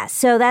thing. Yeah,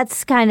 so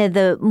that's kind of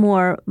the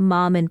more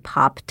mom and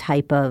pop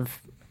type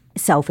of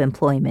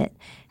self-employment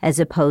as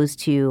opposed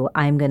to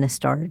I'm going to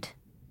start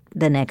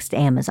the next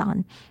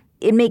Amazon.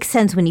 It makes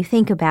sense when you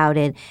think about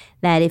it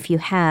that if you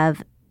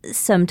have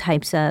some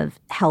types of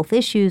health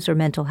issues or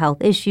mental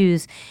health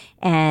issues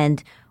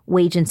and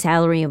wage and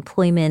salary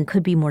employment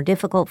could be more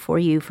difficult for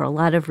you for a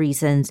lot of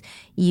reasons,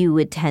 you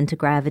would tend to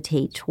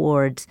gravitate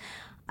towards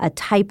a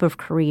type of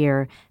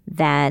career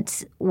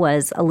that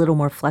was a little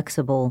more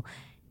flexible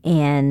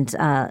and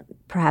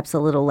perhaps a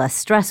little less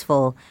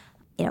stressful,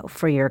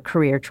 for your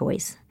career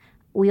choice.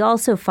 We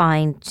also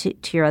find,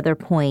 to your other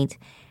point,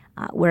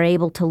 we're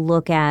able to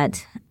look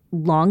at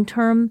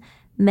long-term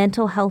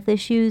mental health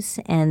issues,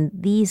 and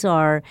these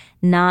are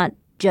not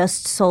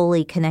just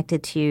solely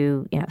connected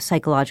to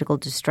psychological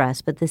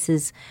distress, but this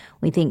is,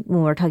 we think,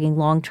 when we're talking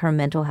long-term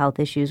mental health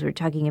issues, we're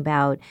talking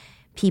about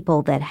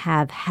people that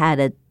have had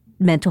a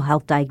mental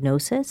health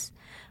diagnosis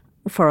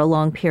for a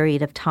long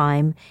period of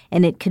time,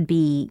 and it could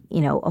be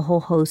a whole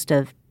host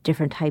of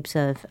different types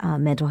of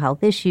mental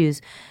health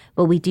issues.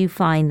 But we do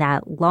find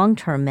that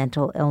long-term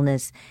mental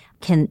illness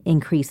can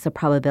increase the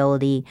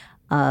probability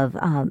of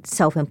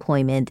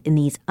self-employment in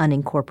these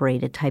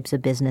unincorporated types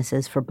of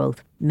businesses for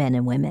both men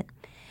and women.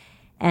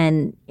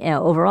 And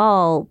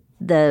overall,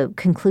 the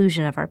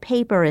conclusion of our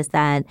paper is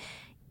that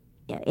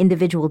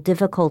individual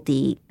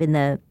difficulty in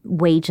the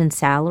wage and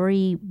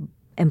salary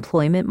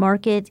employment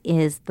market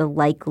is the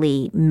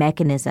likely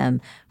mechanism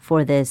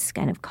for this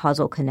kind of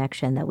causal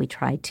connection that we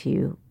try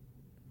to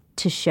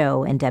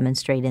show and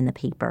demonstrate in the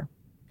paper.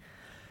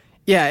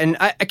 Yeah, and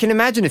I can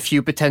imagine a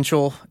few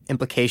potential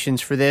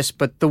implications for this,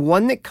 but the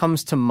one that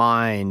comes to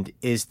mind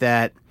is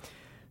that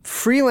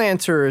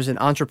freelancers and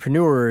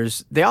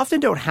entrepreneurs, they often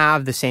don't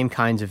have the same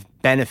kinds of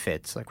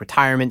benefits, like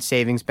retirement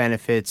savings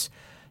benefits,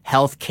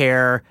 health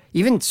care,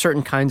 even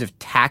certain kinds of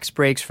tax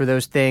breaks for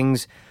those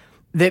things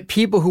that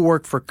people who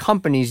work for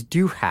companies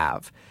do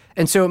have.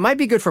 And so it might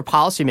be good for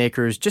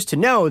policymakers just to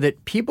know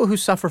that people who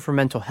suffer from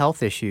mental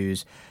health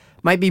issues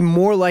might be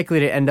more likely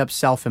to end up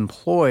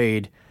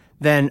self-employed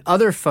than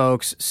other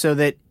folks, so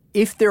that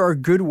if there are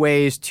good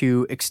ways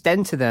to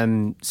extend to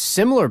them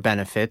similar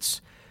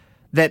benefits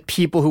that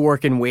people who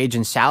work in wage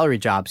and salary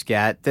jobs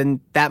get,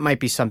 then that might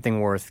be something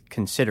worth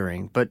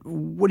considering. But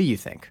what do you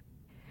think?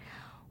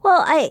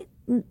 Well,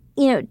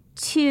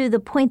 to the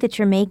point that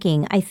you're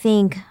making, I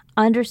think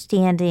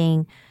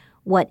understanding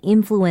what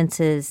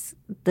influences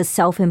the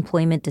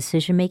self-employment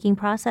decision-making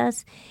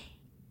process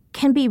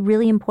can be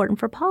really important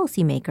for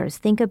policymakers.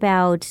 Think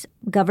about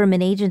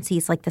government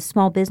agencies like the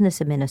Small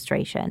Business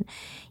Administration.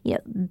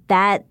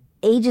 That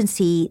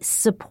agency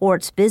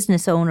supports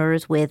business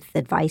owners with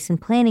advice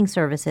and planning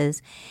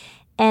services.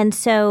 And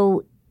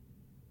so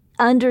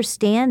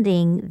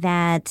understanding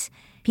that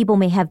people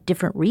may have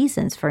different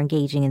reasons for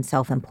engaging in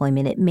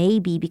self-employment. It may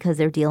be because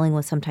they're dealing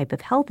with some type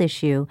of health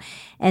issue.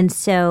 And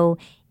so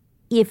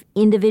if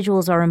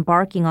individuals are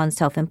embarking on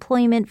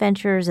self-employment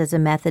ventures as a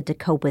method to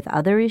cope with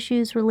other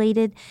issues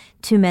related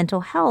to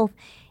mental health,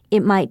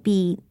 it might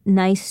be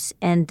nice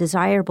and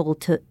desirable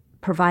to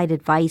provide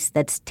advice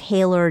that's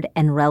tailored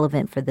and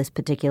relevant for this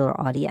particular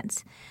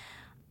audience.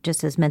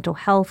 Just as mental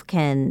health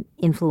can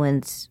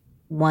influence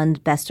one's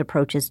best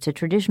approaches to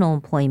traditional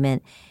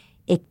employment,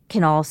 it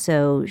can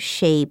also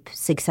shape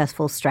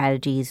successful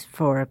strategies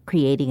for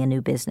creating a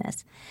new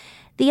business.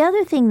 The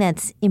other thing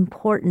that's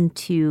important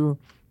to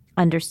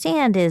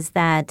understand is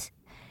that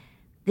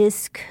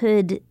this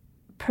could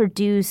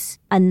produce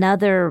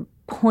another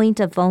point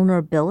of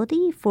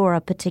vulnerability for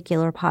a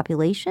particular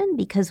population,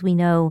 because we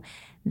know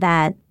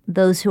that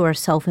those who are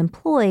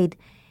self-employed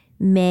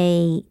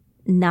may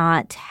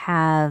not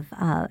have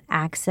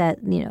access,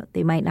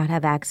 they might not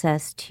have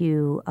access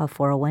to a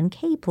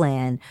 401k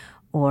plan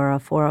or a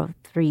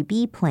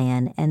 403b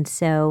plan. And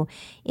so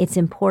it's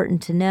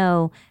important to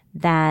know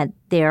that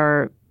there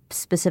are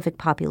specific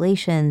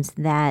populations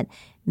that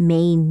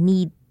may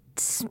need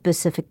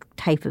specific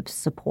type of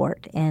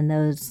support, and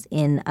those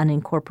in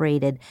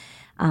unincorporated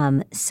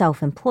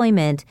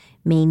self-employment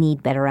may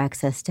need better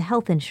access to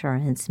health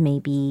insurance,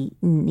 maybe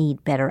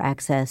need better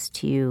access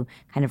to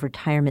kind of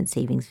retirement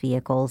savings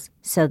vehicles,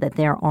 so that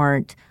there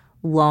aren't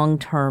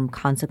long-term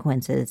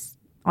consequences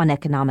on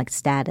economic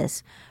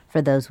status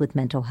for those with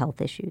mental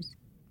health issues.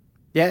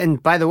 Yeah,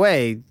 and by the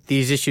way,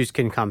 these issues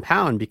can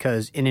compound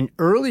because in an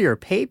earlier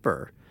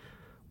paper,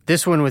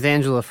 this one with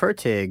Angela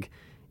Fertig,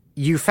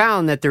 you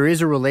found that there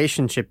is a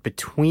relationship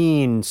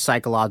between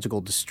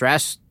psychological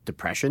distress,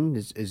 depression,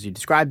 as you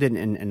described it,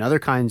 and other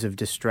kinds of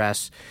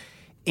distress,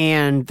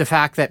 and the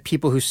fact that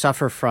people who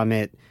suffer from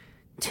it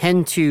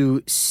tend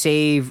to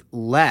save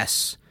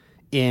less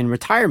in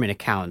retirement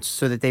accounts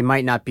so that they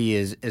might not be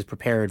as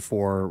prepared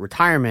for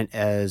retirement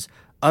as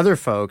other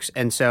folks.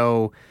 And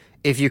so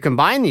if you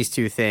combine these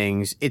two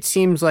things, it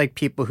seems like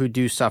people who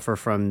do suffer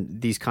from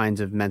these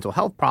kinds of mental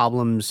health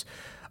problems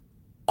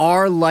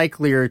are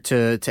likelier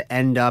to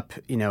end up,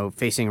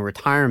 facing a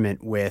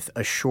retirement with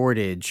a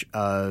shortage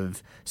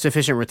of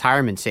sufficient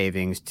retirement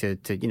savings to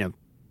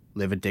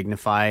live a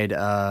dignified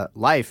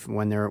life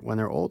when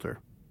they're older.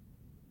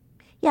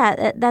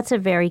 Yeah, that's a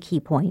very key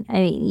point. I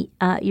mean,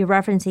 you're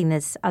referencing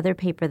this other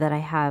paper that I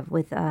have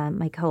with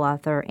my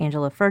co-author,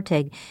 Angela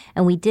Fertig,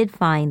 and we did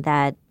find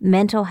that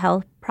mental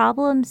health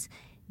problems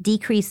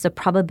decrease the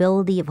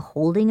probability of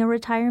holding a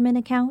retirement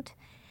account.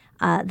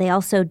 They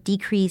also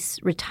decrease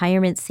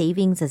retirement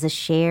savings as a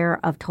share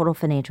of total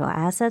financial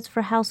assets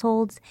for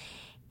households.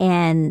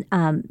 And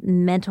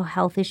mental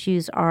health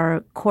issues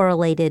are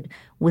correlated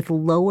with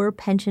lower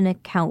pension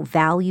account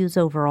values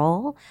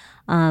overall.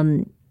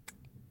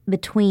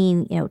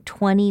 Between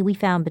 20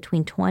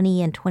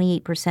 and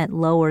 28%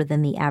 lower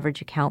than the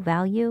average account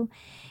value.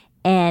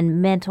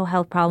 And mental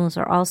health problems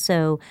are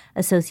also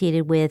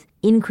associated with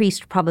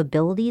increased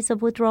probabilities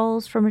of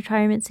withdrawals from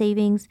retirement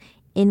savings,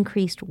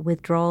 increased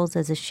withdrawals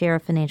as a share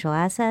of financial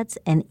assets,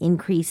 and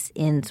increase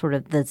in sort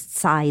of the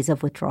size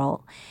of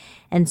withdrawal.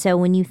 And so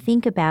when you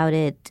think about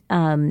it,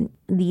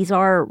 these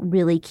are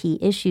really key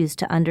issues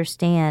to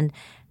understand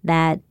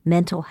that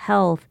mental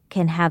health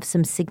can have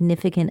some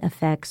significant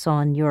effects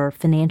on your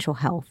financial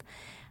health.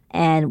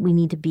 And we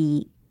need to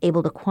be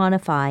able to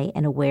quantify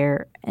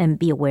and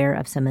be aware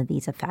of some of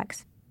these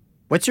effects.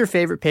 What's your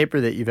favorite paper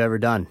that you've ever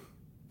done?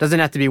 Doesn't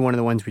have to be one of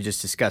the ones we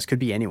just discussed. Could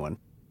be anyone.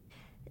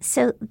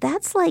 So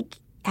that's like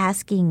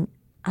asking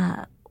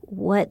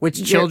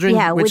which child do you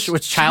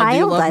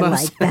love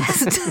most? Like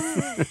best.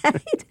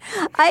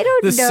 I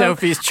don't know. The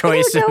Sophie's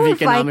Choice of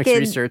economics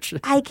research.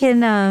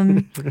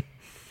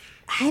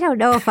 I don't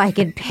know if I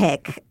can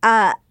pick.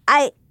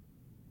 I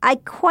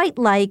quite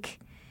like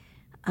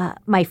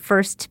my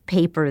first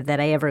paper that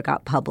I ever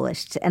got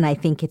published, and I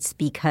think it's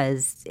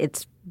because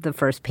it's the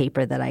first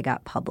paper that I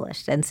got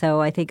published. And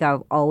so I think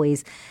I'll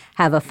always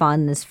have a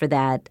fondness for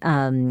that.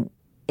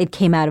 It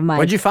came out of my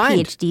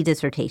PhD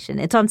dissertation.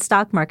 It's on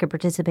stock market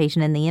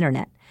participation in the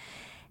internet.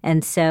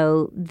 And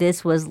so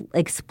this was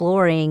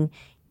exploring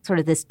sort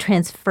of this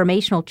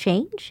transformational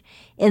change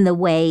in the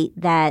way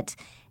that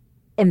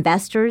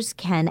investors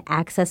can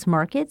access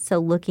markets. So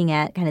looking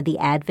at kind of the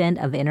advent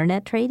of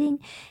internet trading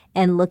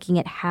and looking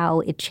at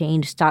how it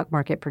changed stock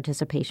market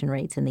participation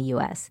rates in the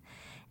U.S.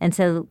 And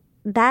so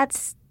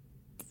that's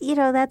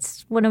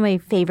one of my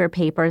favorite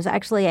papers.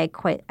 Actually, I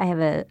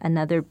have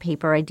another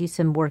paper. I do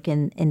some work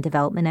in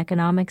development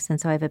economics,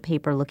 and so I have a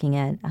paper looking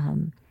at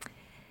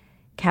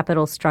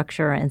capital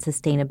structure and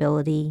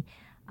sustainability,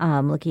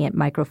 looking at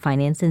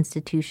microfinance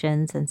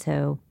institutions, and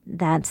so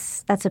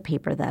that's a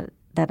paper that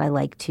I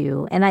like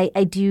too. And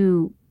I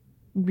do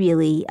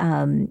really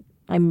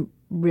I'm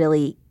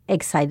really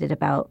excited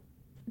about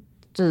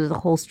the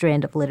whole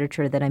strand of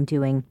literature that I'm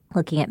doing,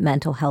 looking at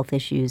mental health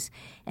issues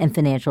and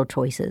financial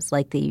choices,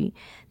 like the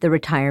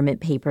retirement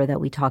paper that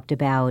we talked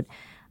about,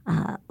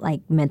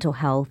 like mental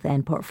health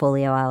and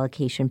portfolio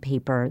allocation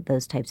paper.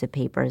 Those types of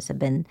papers have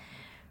been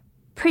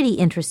pretty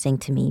interesting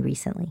to me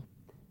recently.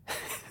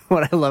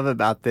 What I love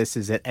about this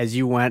is that as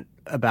you went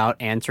about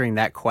answering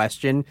that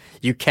question,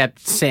 you kept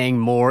saying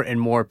more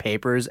and more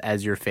papers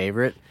as your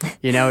favorite.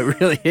 It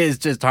really is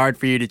just hard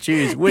for you to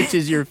choose. Which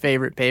is your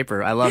favorite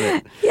paper? I love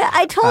it. Yeah,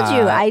 I told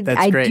you, I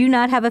do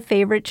not have a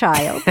favorite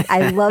child.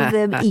 I love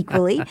them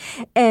equally.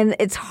 And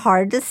it's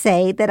hard to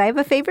say that I have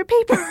a favorite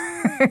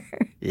paper.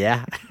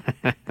 Yeah.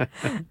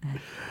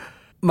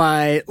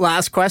 My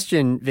last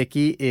question,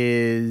 Vicki,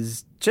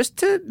 is just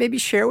to maybe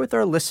share with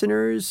our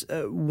listeners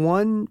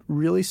one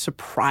really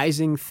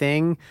surprising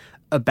thing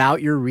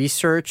about your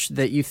research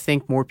that you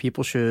think more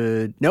people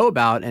should know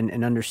about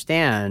and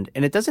understand.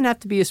 And it doesn't have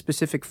to be a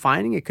specific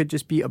finding. It could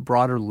just be a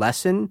broader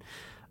lesson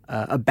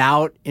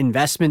about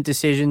investment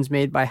decisions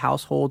made by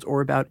households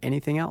or about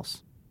anything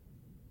else.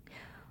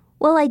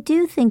 Well, I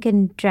do think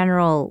in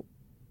general,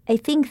 I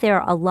think there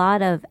are a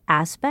lot of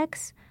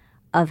aspects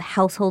of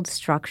household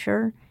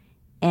structure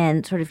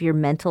and sort of your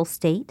mental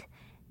state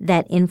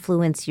that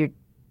influence your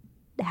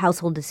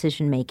household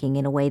decision-making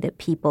in a way that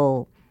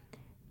people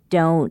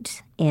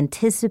don't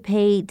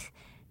anticipate,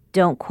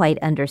 don't quite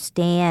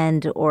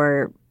understand,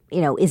 or,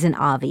 isn't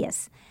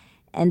obvious.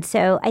 And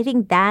so I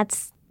think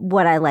that's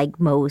what I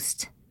like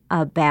most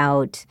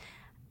about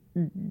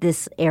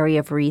this area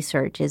of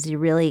research is you're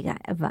really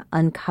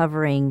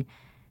uncovering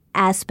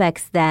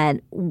aspects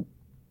that,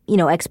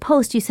 ex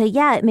post you say,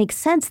 yeah, it makes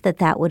sense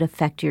that would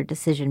affect your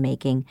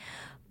decision-making.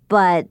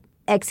 But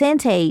ex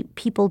ante,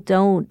 people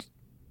don't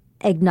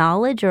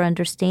acknowledge or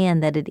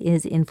understand that it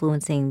is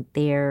influencing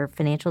their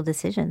financial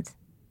decisions.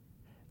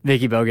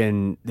 Vicki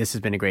Bogan, this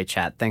has been a great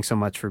chat. Thanks so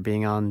much for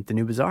being on The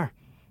New Bazaar.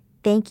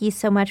 Thank you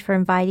so much for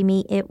inviting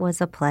me. It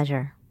was a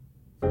pleasure.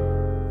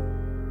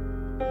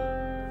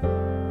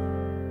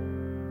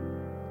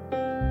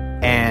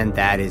 And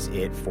that is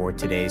it for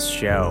today's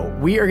show.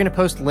 We are going to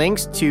post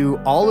links to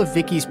all of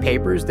Vicki's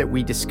papers that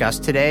we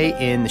discussed today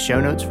in the show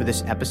notes for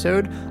this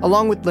episode,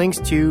 along with links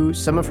to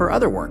some of her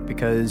other work,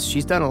 because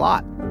she's done a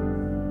lot.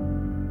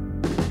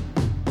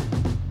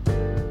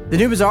 The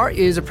New Bazaar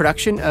is a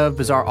production of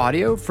Bazaar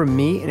Audio from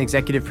me and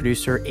executive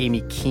producer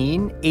Amy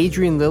Keene.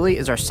 Adrian Lilly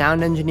is our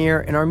sound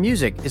engineer, and our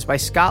music is by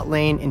Scott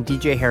Lane and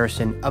DJ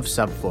Harrison of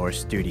Subfloor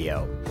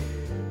Studio.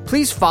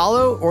 Please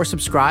follow or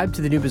subscribe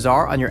to The New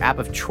Bazaar on your app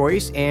of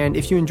choice. And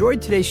if you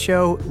enjoyed today's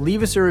show,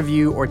 leave us a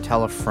review or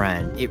tell a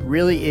friend. It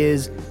really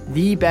is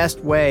the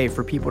best way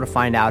for people to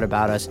find out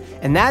about us.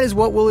 And that is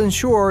what will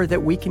ensure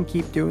that we can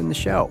keep doing the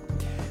show.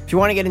 If you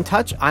want to get in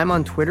touch, I'm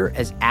on Twitter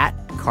as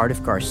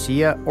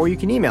 @CardiffGarcia, or you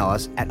can email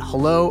us at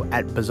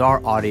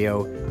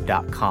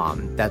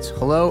hello@bazaaraudio.com. That's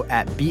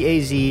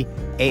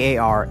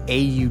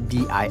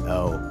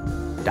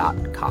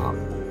hello@BAZAARAUDIO.com.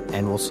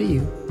 And we'll see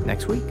you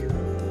next week.